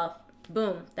goes off,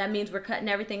 boom, that means we're cutting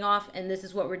everything off, and this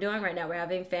is what we're doing right now. We're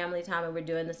having family time, and we're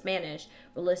doing the Spanish.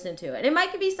 We're listening to it. It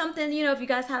might be something, if you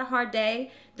guys had a hard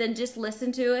day, then just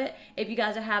listen to it. If you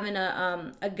guys are having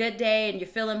a good day and you're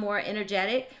feeling more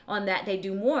energetic on that day,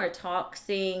 do more. Talk,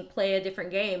 sing, play a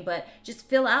different game, but just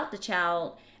fill out the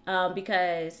child,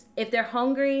 because if they're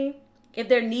hungry, if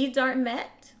their needs aren't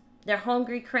met, they're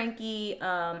hungry, cranky,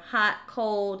 hot,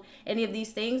 cold, any of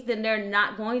these things, then they're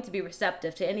not going to be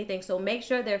receptive to anything. So make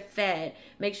sure they're fed.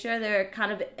 Make sure they're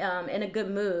kind of in a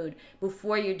good mood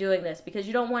before you're doing this, because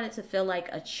you don't want it to feel like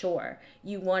a chore.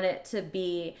 You want it to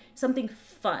be something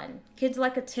fun. Kids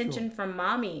like attention from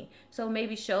mommy. So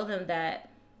maybe show them that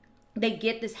they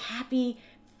get this happy,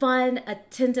 fun,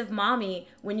 attentive mommy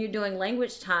when you're doing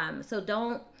language time. So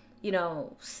don't,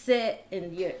 sit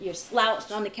and you're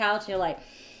slouched on the couch and you're like,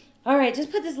 all right,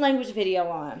 just put this language video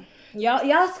on.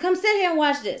 Y'all come sit here and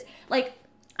watch this. Like,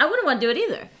 I wouldn't want to do it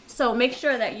either. So make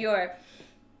sure that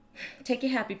take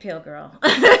your happy pill, girl.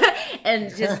 And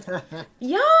just,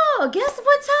 y'all, guess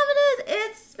what time it is?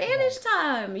 It's Spanish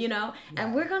time,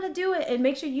 and we're going to do it. And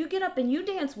make sure you get up and you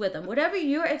dance with them. Whatever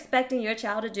you're expecting your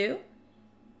child to do,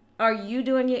 are you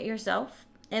doing it yourself?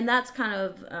 And that's kind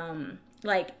of,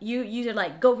 like, you're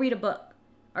like, go read a book.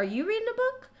 Are you reading a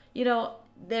book?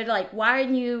 They're like, why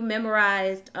aren't you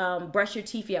memorized brush your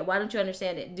teeth yet? Why don't you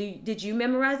understand it? Did you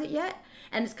memorize it yet?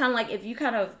 And it's kind of like, if you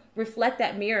kind of reflect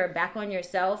that mirror back on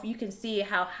yourself, you can see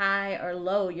how high or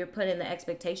low you're putting the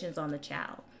expectations on the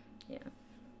child. Yeah.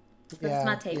 That's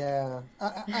my take. Yeah.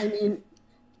 I mean,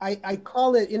 I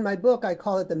call it, in my book, I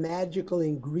call it the magical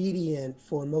ingredient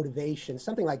for motivation,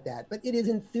 something like that. But it is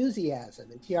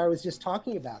enthusiasm. And Tiara was just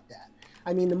talking about that.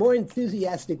 I mean, the more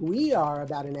enthusiastic we are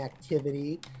about an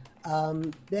activity,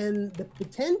 then the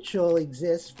potential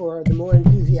exists for the more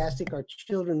enthusiastic our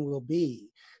children will be.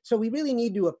 So we really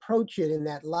need to approach it in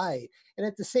that light. And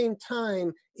at the same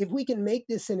time, if we can make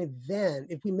this an event,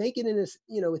 if we make it in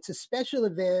a, it's a special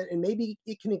event, and maybe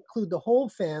it can include the whole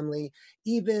family,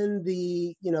 even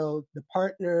the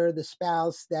partner, the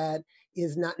spouse that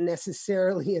is not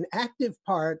necessarily an active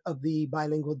part of the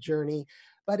bilingual journey.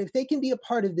 But if they can be a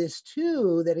part of this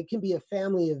too, that it can be a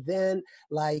family event,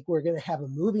 like we're going to have a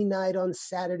movie night on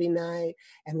Saturday night,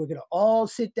 and we're going to all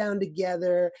sit down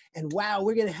together, and wow,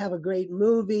 we're going to have a great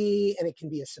movie, and it can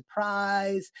be a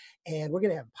surprise, and we're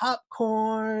going to have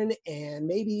popcorn, and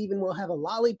maybe even we'll have a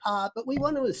lollipop, but we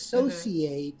want to Mm-hmm.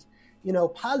 associate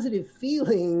positive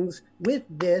feelings with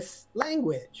this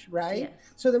language, right?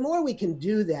 Yes. So the more we can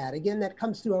do that, again, that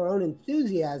comes through our own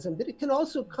enthusiasm, but it can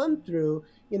also come through,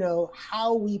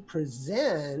 how we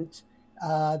present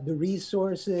the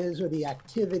resources or the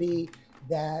activity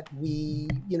that we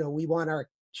want our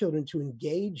children to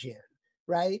engage in,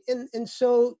 right? And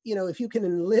so, if you can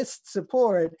enlist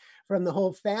support from the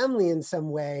whole family in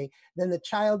some way, then the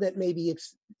child that may be,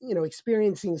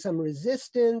 experiencing some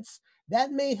resistance,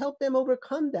 that may help them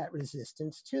overcome that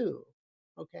resistance too.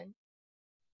 Okay.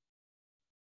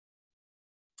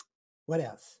 What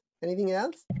else? Anything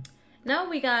else? No,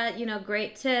 we got,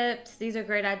 great tips. These are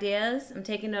great ideas. I'm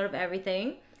taking note of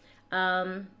everything.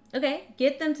 Okay,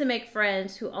 get them to make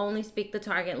friends who only speak the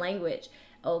target language.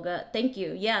 Olga, thank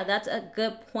you. Yeah, that's a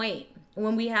good point.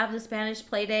 When we have the Spanish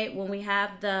play date, when we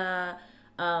have the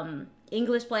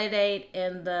English play date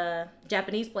and the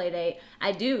Japanese play date,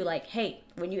 I do like, hey,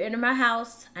 when you enter my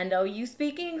house, I know you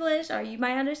speak English or you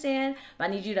might understand, but I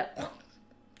need you to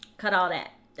cut all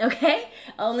that. Okay?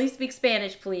 Only speak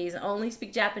Spanish, please. Only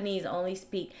speak Japanese. Only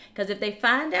speak. Because if they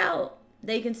find out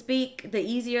they can speak the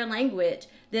easier language,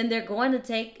 then they're going to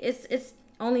take it's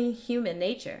only human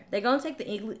nature. They're going to take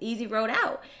the easy road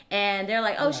out. And they're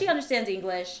like, oh, she Right. understands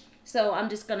English. So I'm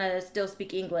just going to still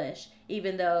speak English,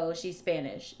 even though she's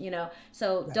Spanish.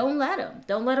 So Right. don't let them.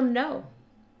 Don't let them know.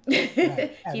 Right. Keep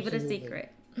it a Absolutely.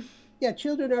 secret. Yeah,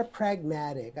 children are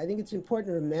pragmatic. I think it's important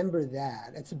to remember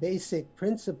that. It's a basic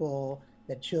principle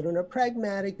that children are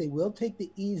pragmatic. They will take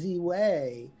the easy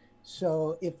way.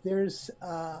 So if there's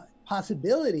a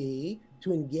possibility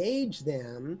to engage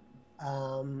them,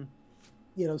 um,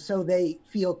 so they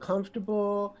feel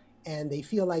comfortable and they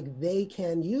feel like they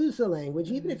can use the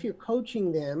language, even if Mm-hmm. you're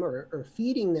coaching them or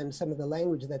feeding them some of the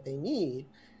language that they need,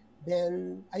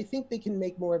 then I think they can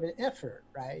make more of an effort,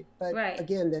 right? But Right.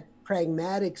 again, that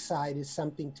pragmatic side is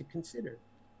something to consider.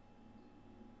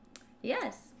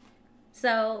 Yes.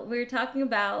 So we are talking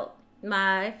about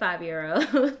my 5 year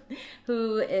old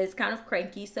who is kind of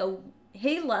cranky. So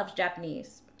he loves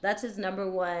Japanese. That's his number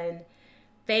one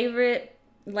favorite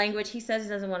language. He says he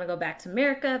doesn't want to go back to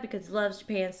America because he loves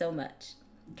Japan so much.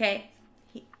 Okay?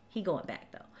 He going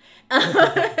back though.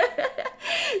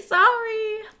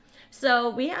 Sorry. So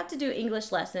we have to do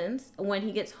English lessons when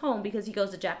he gets home because he goes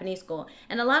to Japanese school.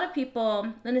 And a lot of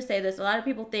people, let me say this, a lot of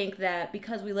people think that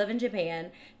because we live in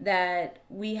Japan that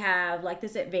we have like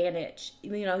this advantage.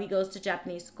 He goes to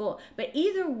Japanese school. But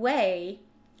either way,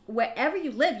 wherever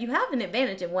you live, you have an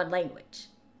advantage in one language.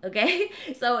 Okay?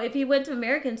 So if he went to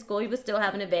American school, he would still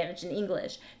have an advantage in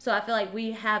English. So I feel like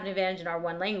we have an advantage in our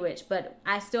one language, but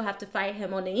I still have to fight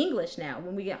him on the English now.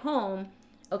 When we get home,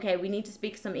 okay, we need to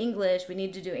speak some English, we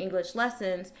need to do English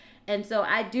lessons. And so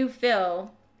I do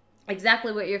feel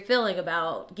exactly what you're feeling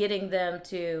about getting them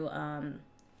to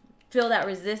feel that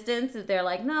resistance if they're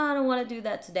like, no, I don't want to do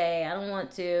that today. I don't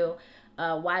want to.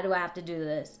 Why do I have to do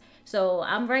this? So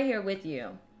I'm right here with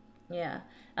you. Yeah.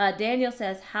 Daniel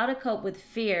says, how to cope with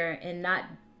fear and not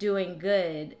doing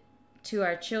good to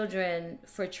our children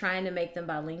for trying to make them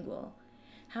bilingual.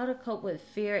 How to cope with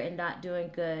fear and not doing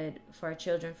good for our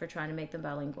children for trying to make them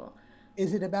bilingual.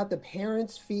 Is it about the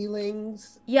parents'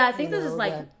 feelings, Yeah, I think this is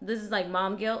like that, this is like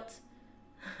mom guilt,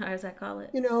 or as I call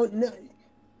it. no,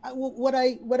 what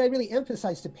I really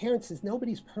emphasize to parents is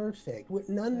nobody's perfect.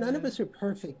 None of Mm, us are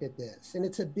perfect at this, and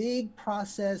it's a big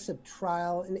process of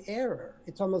trial and error.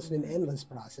 It's almost an mm-hmm. endless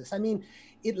process. I mean,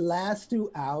 it lasts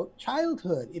throughout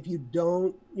childhood if you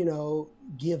don't,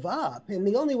 give up. And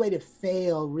the only way to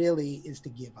fail really is to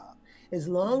give up. As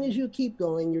long as you keep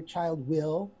going, your child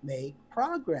will make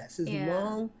progress. As Yeah.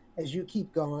 long as you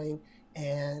keep going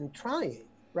and trying.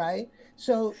 right?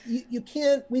 So you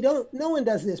can't, we don't, no one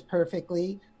does this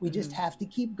perfectly. We just Mm-hmm. have to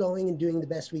keep going and doing the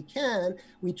best we can.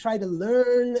 We try to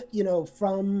learn, you know,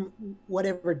 from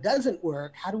whatever doesn't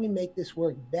work. How do we make this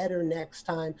work better next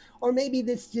time? Or maybe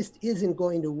this just isn't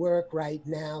going to work right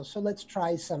now. So let's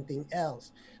try something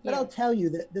else. But I'll Yes. tell you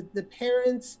that the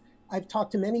parents, I've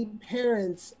talked to many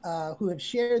parents who have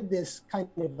shared this kind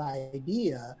of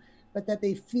idea, but that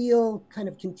they feel kind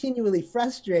of continually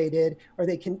frustrated, or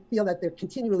they can feel that they're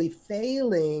continually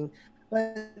failing.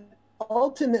 But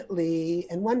ultimately,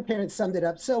 and one parent summed it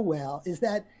up so well, is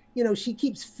that, you know, she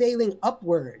keeps failing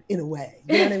upward in a way.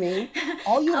 You know what I mean?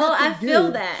 All you Oh, have to I feel do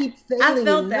is that. keep I failing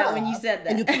felt that when you enough, said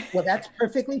and you that. keep, well, that's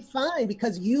perfectly fine,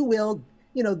 because you will,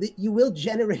 you know, you will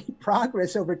generate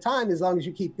progress over time as long as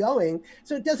you keep going.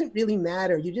 So it doesn't really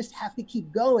matter. You just have to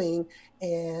keep going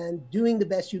and doing the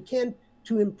best you can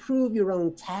to improve your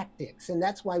own tactics. And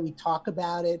that's why we talk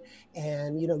about it.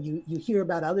 And, you know, you hear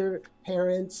about other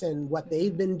parents and what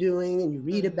they've been doing, and you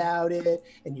read Mm-hmm. about it,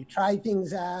 and you try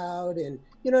things out, and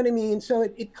you know what I mean? So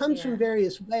it comes Yeah. from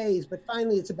various ways, but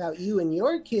finally it's about you and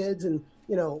your kids, and,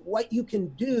 you know, what you can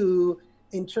do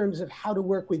in terms of how to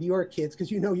work with your kids, because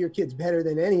you know your kids better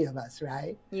than any of us,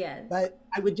 right? Yes. But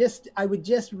I would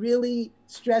just really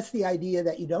stress the idea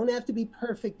that you don't have to be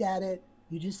perfect at it.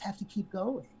 You just have to keep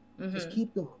going. Just Mm-hmm.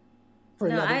 keep going for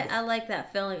No, another I day. like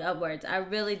that feeling upwards. I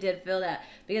really did feel that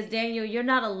because Daniel, you're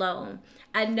not alone.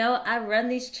 I know I run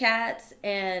these chats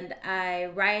and I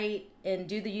write and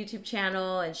do the YouTube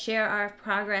channel and share our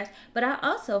progress, but I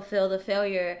also feel the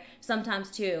failure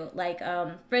sometimes too. Like,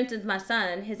 for instance, my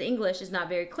son, his English is not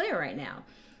very clear right now.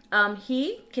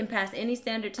 He can pass any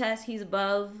standard test. He's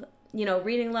above,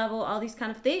 reading level, all these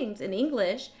kind of things in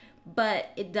English, but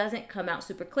it doesn't come out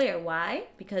super clear. Why?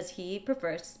 Because he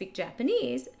prefers to speak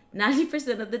Japanese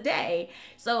 90% of the day.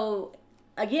 So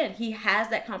again, he has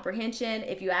that comprehension.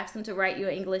 If you ask him to write you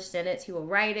an English sentence, he will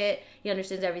write it. He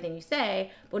understands everything you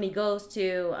say. But when he goes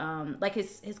to, like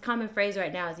his common phrase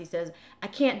right now is he says, I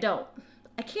can't don't.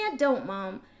 I can't don't,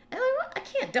 mom. And I'm like, what? I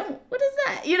can't don't. What is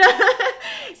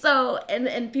that? So,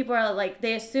 and people are like,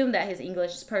 they assume that his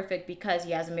English is perfect because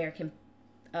he has American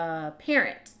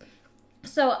parents.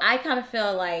 So I kind of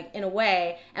feel like, in a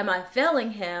way, am I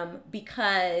failing him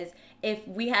because if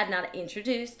we had not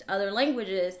introduced other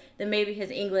languages, then maybe his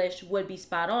English would be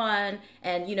spot on.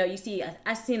 And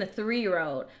I've seen a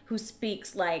 3-year-old who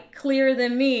speaks like clearer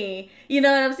than me. And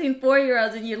I've seen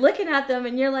 4-year-olds, and you're looking at them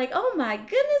and you're like, oh my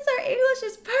goodness, our English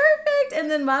is perfect. And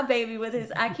then my baby with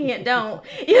his I can't don't,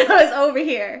 is over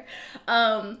here.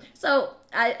 So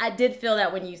I did feel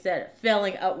that when you said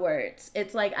failing upwards.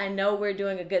 It's like, I know we're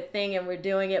doing a good thing and we're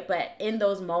doing it, but in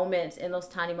those moments, in those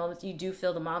tiny moments, you do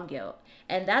feel the mom guilt.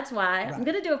 And that's why I'm Right.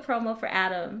 going to do a promo for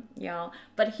Adam, y'all.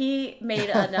 But he made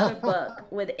another book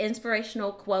with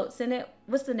inspirational quotes in it.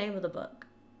 What's the name of the book?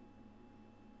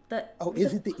 The, Oh,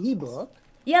 is the it the ebook?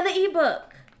 Yeah, the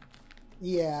ebook.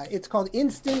 Yeah, it's called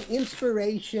Instant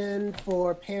Inspiration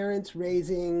for Parents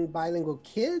Raising Bilingual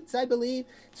Kids, I believe.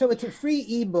 So it's a free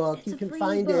ebook. It's You a can free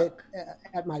find it book.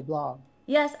 at my blog.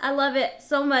 Yes, I love it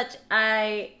so much.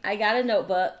 I got a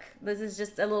notebook. This is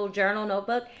just a little journal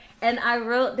notebook, and I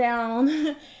wrote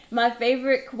down my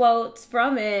favorite quotes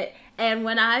from it. And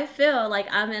when I feel like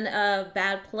I'm in a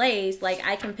bad place, like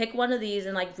I can pick one of these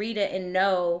and like read it and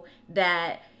know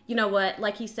that, you know what,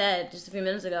 like he said just a few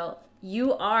minutes ago,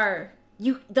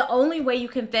 the only way you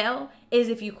can fail is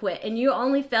if you quit, and you're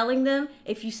only failing them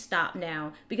if you stop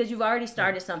now, because you've already Right.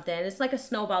 started something. It's like a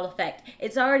snowball effect.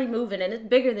 It's already moving and it's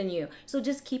bigger than you, so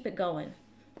just keep it going.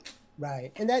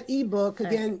 Right. And that ebook, All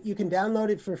right. again, you can download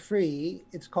it for free.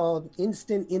 It's called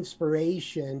Instant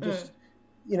Inspiration. Mm. Just,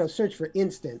 search for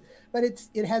instant. But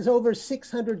it has over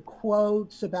 600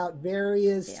 quotes about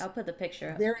Yeah, I'll put the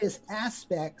picture up. various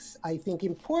aspects, I think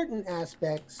important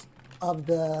aspects of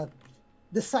the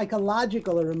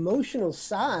psychological or emotional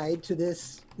side to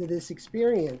this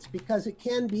experience, because it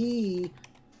can be,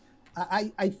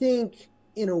 I think,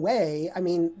 in a way, I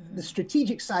mean, the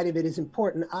strategic side of it is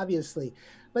important, obviously,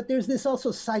 but there's this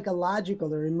also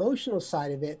psychological or emotional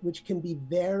side of it, which can be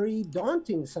very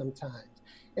daunting sometimes.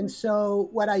 And so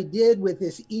what I did with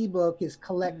this ebook is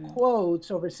collect Mm-hmm. quotes,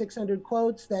 over 600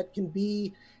 quotes that can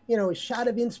be, a shot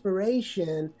of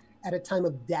inspiration at a time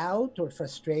of doubt or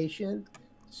frustration.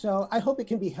 So I hope it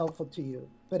can be helpful to you.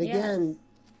 But Yes, again,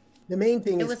 the main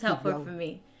thing it is was keep helpful for going,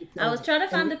 me. keep I was going, trying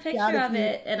to and find a reach out picture if of you,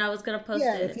 it, and I was gonna post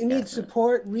yeah, it in if you need discussion.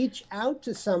 support, reach out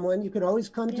to someone. You can always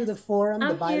come to Yes, the forum,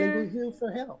 the I'm Bilingual here. Zoo,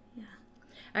 for help.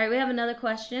 All right, we have another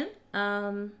question.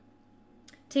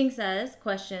 Ting says,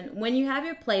 question, when you have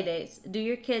your play dates, do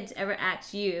your kids ever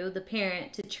ask you, the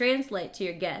parent, to translate to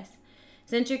your guests?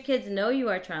 Since your kids know you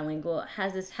are trilingual,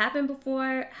 has this happened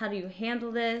before? How do you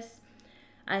handle this?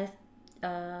 I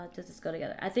Does this go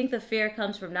together? I think the fear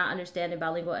comes from not understanding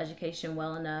bilingual education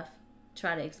well enough.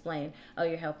 Try to explain. Oh,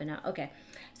 you're helping out. Okay.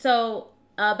 So,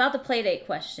 about the play date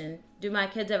question, do my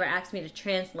kids ever ask me to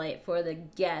translate for the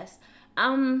guests?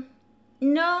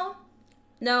 No,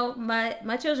 no,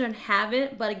 my children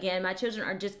haven't, but again, my children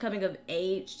are just coming of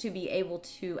age to be able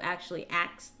to actually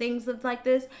ask things of like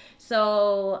this.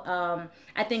 So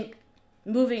I think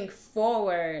moving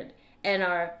forward and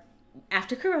our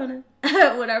after Corona,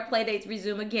 when our play dates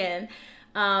resume again,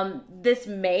 this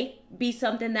may be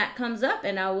something that comes up,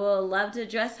 and I will love to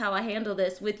address how I handle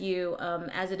this with you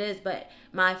as it is. But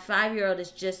my 5-year-old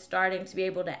is just starting to be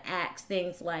able to ask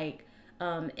things like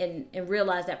and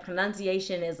realize that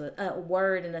pronunciation is a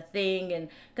word and a thing. And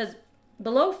because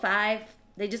below 5,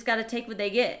 they just got to take what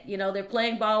they get. You know, they're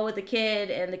playing ball with the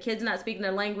kid and the kid's not speaking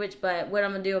their language, but what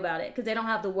I'm going to do about it? Because they don't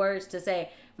have the words to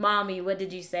say, Mommy, what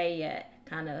did you say yet?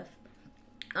 Kind of.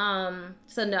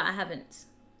 So no, I haven't.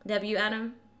 Have you,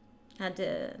 Adam? Had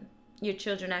to your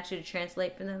children actually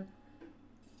translate for them?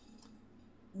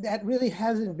 That really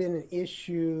hasn't been an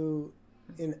issue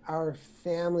in our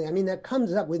family. I mean, that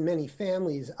comes up with many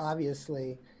families,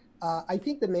 obviously. I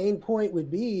think the main point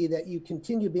would be that you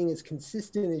continue being as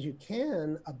consistent as you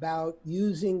can about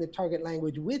using the target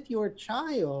language with your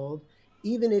child,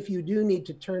 even if you do need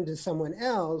to turn to someone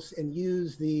else and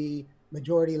use the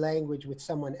majority language with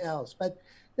someone else. But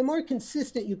the more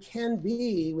consistent you can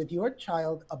be with your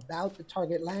child about the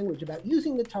target language, about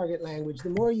using the target language,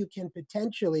 the more you can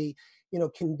potentially,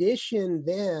 condition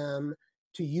them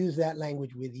to use that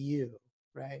language with you,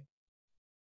 right?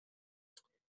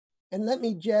 And let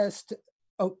me just,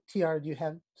 oh, Tiara, do you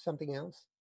have something else?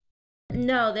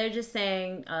 No, they're just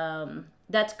saying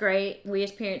that's great. We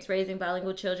as parents raising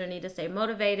bilingual children need to stay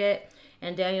motivated.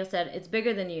 And Daniel said, it's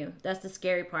bigger than you. That's the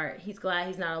scary part. He's glad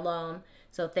he's not alone.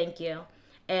 So thank you.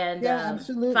 And Yeah,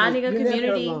 absolutely. finding a You're never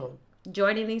community, alone.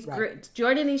 joining these Right, groups,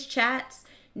 joining these chats,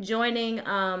 joining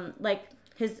like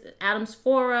his Adam's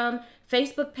forum,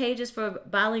 Facebook pages for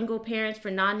bilingual parents, for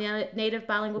non-native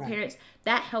bilingual right, parents.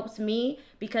 That helps me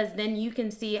because then you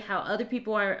can see how other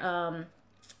people are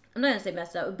I'm not gonna say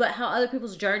messed up, but how other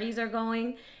people's journeys are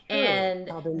going sure. and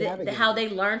How they're how navigating they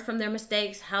it. learned from their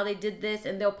mistakes, how they did this,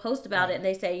 and they'll post about it Right, and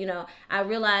they say, I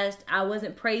realized I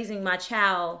wasn't praising my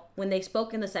child when they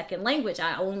spoke in the second language.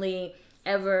 I only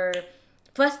ever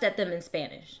fussed at them in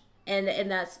Spanish, and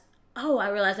that's I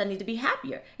realized I need to be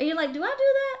happier. And you're like, do I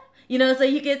do that? So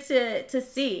you get to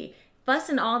see fuss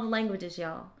in all the languages,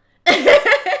 y'all.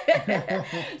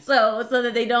 So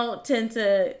that they don't tend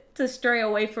to stray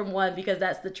away from one because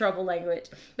that's the trouble language.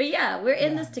 But yeah, we're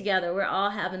in this right. together. We're all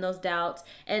having those doubts,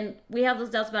 and we have those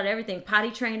doubts about everything.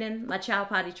 Potty training, my child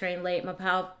potty trained late, my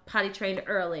child potty trained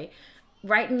early.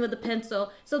 Writing with a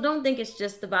pencil. So don't think it's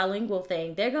just the bilingual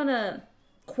thing. They're gonna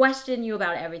question you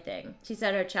about everything. She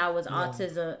said her child was Yeah.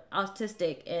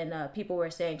 autistic, and people were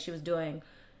saying she was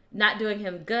not doing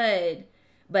him good,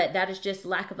 but that is just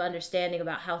lack of understanding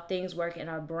about how things work in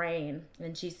our brain.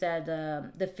 And she said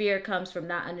the fear comes from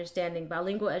not understanding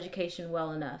bilingual education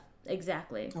well enough.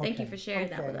 Exactly. Thank you Okay, for sharing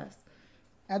that with okay. us.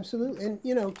 Absolutely.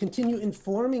 And, continue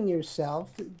informing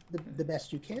yourself the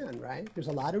best you can, right? There's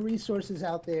a lot of resources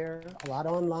out there, a lot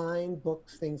online,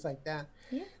 books, things like that.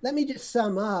 Yeah. Let me just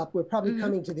sum up. We're probably Mm-hmm.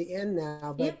 coming to the end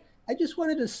now, Yeah. but I just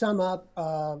wanted to sum up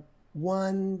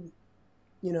one,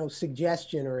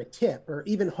 suggestion or a tip or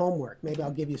even homework. Maybe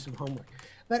I'll give you some homework.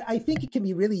 But I think it can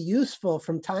be really useful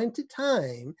from time to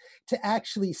time to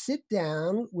actually sit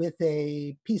down with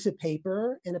a piece of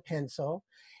paper and a pencil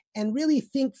and really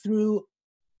think through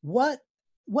what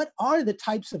what are the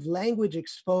types of language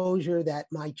exposure that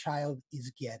my child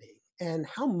is getting and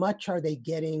how much are they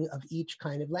getting of each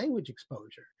kind of language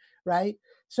exposure, right?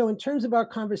 So in terms of our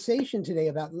conversation today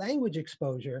about language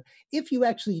exposure, if you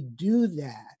actually do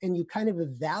that and you kind of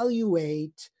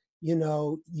evaluate,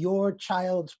 your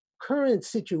child's current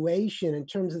situation in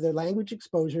terms of the language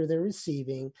exposure they're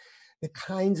receiving, the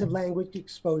kinds of language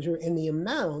exposure and the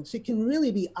amounts, it can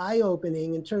really be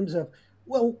eye-opening in terms of,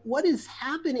 well, what is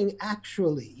happening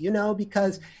actually,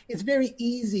 because it's very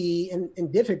easy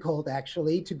and difficult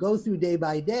actually to go through day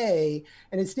by day.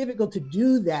 And it's difficult to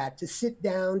do that, to sit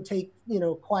down, take,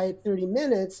 quiet 30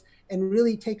 minutes and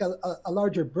really take a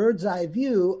larger bird's eye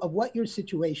view of what your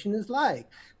situation is like.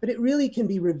 But it really can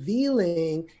be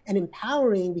revealing and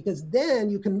empowering because then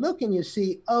you can look and you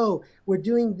see, oh, we're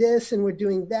doing this and we're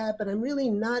doing that, but I'm really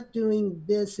not doing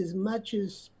this as much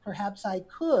as perhaps I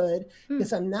could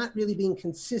because I'm not really being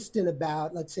consistent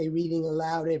about, let's say, reading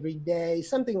aloud every day,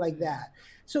 something like that.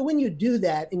 So when you do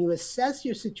that and you assess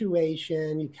your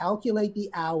situation, you calculate the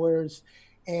hours.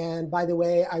 And by the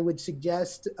way, I would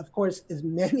suggest, of course, as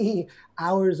many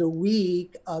hours a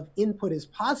week of input as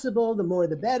possible, the more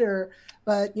the better.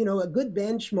 But a good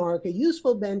benchmark, a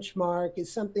useful benchmark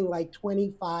is something like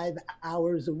 25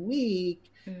 hours a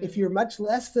week. If you're much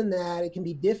less than that, it can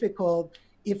be difficult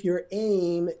if your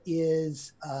aim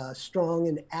is strong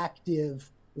and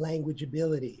active language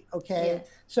ability. Okay. Yes.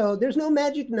 So there's no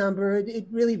magic number. It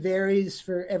really varies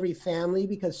for every family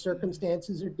because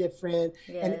circumstances are different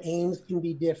and Yes. aims can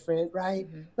be different, right?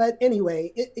 But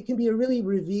anyway, it can be a really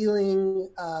revealing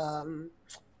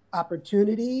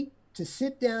opportunity to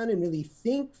sit down and really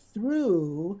think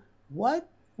through what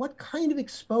kind of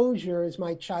exposure is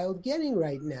my child getting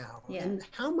right now? Yeah. And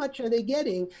how much are they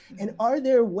getting? And are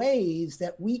there ways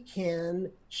that we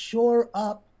can shore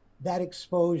up that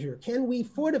exposure? Can we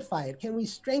fortify it? Can we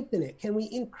strengthen it? Can we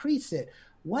increase it?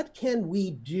 What can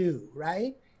we do,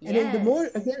 right? And then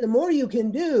the more you can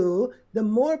do, the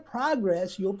more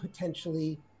progress you'll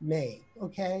potentially make,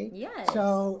 okay? Yes.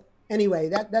 So anyway,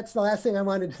 that's the last thing I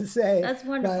wanted to say. That's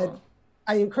wonderful. But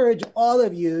I encourage all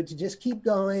of you to just keep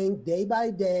going day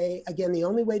by day. Again, the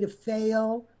only way to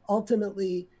fail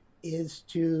ultimately is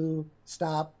to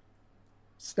stop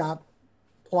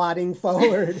plodding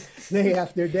forward day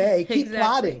after day. Keep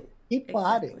plotting. Keep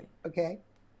plotting. Okay.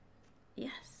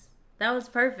 Yes. That was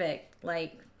perfect.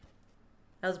 That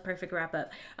was a perfect wrap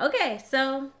up. Okay,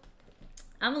 so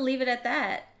I'm gonna leave it at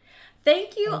that.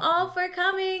 Thank you all for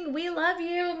coming. We love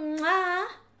you. Mwah.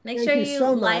 Make sure you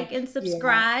like and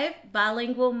subscribe.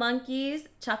 Bilingual Monkeys,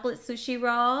 Chocolate Sushi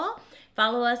Roll.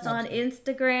 Follow us on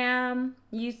Instagram,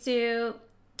 YouTube,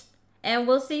 and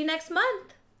we'll see you next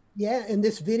month. Yeah, and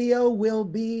this video will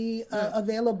be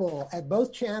available at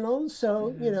both channels.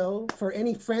 So, for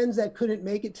any friends that couldn't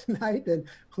make it tonight, then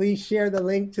please share the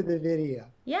link to the video.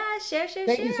 Yeah, share.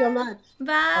 Thank you so much.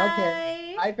 Bye.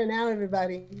 Okay. Bye for now,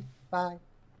 everybody. Bye.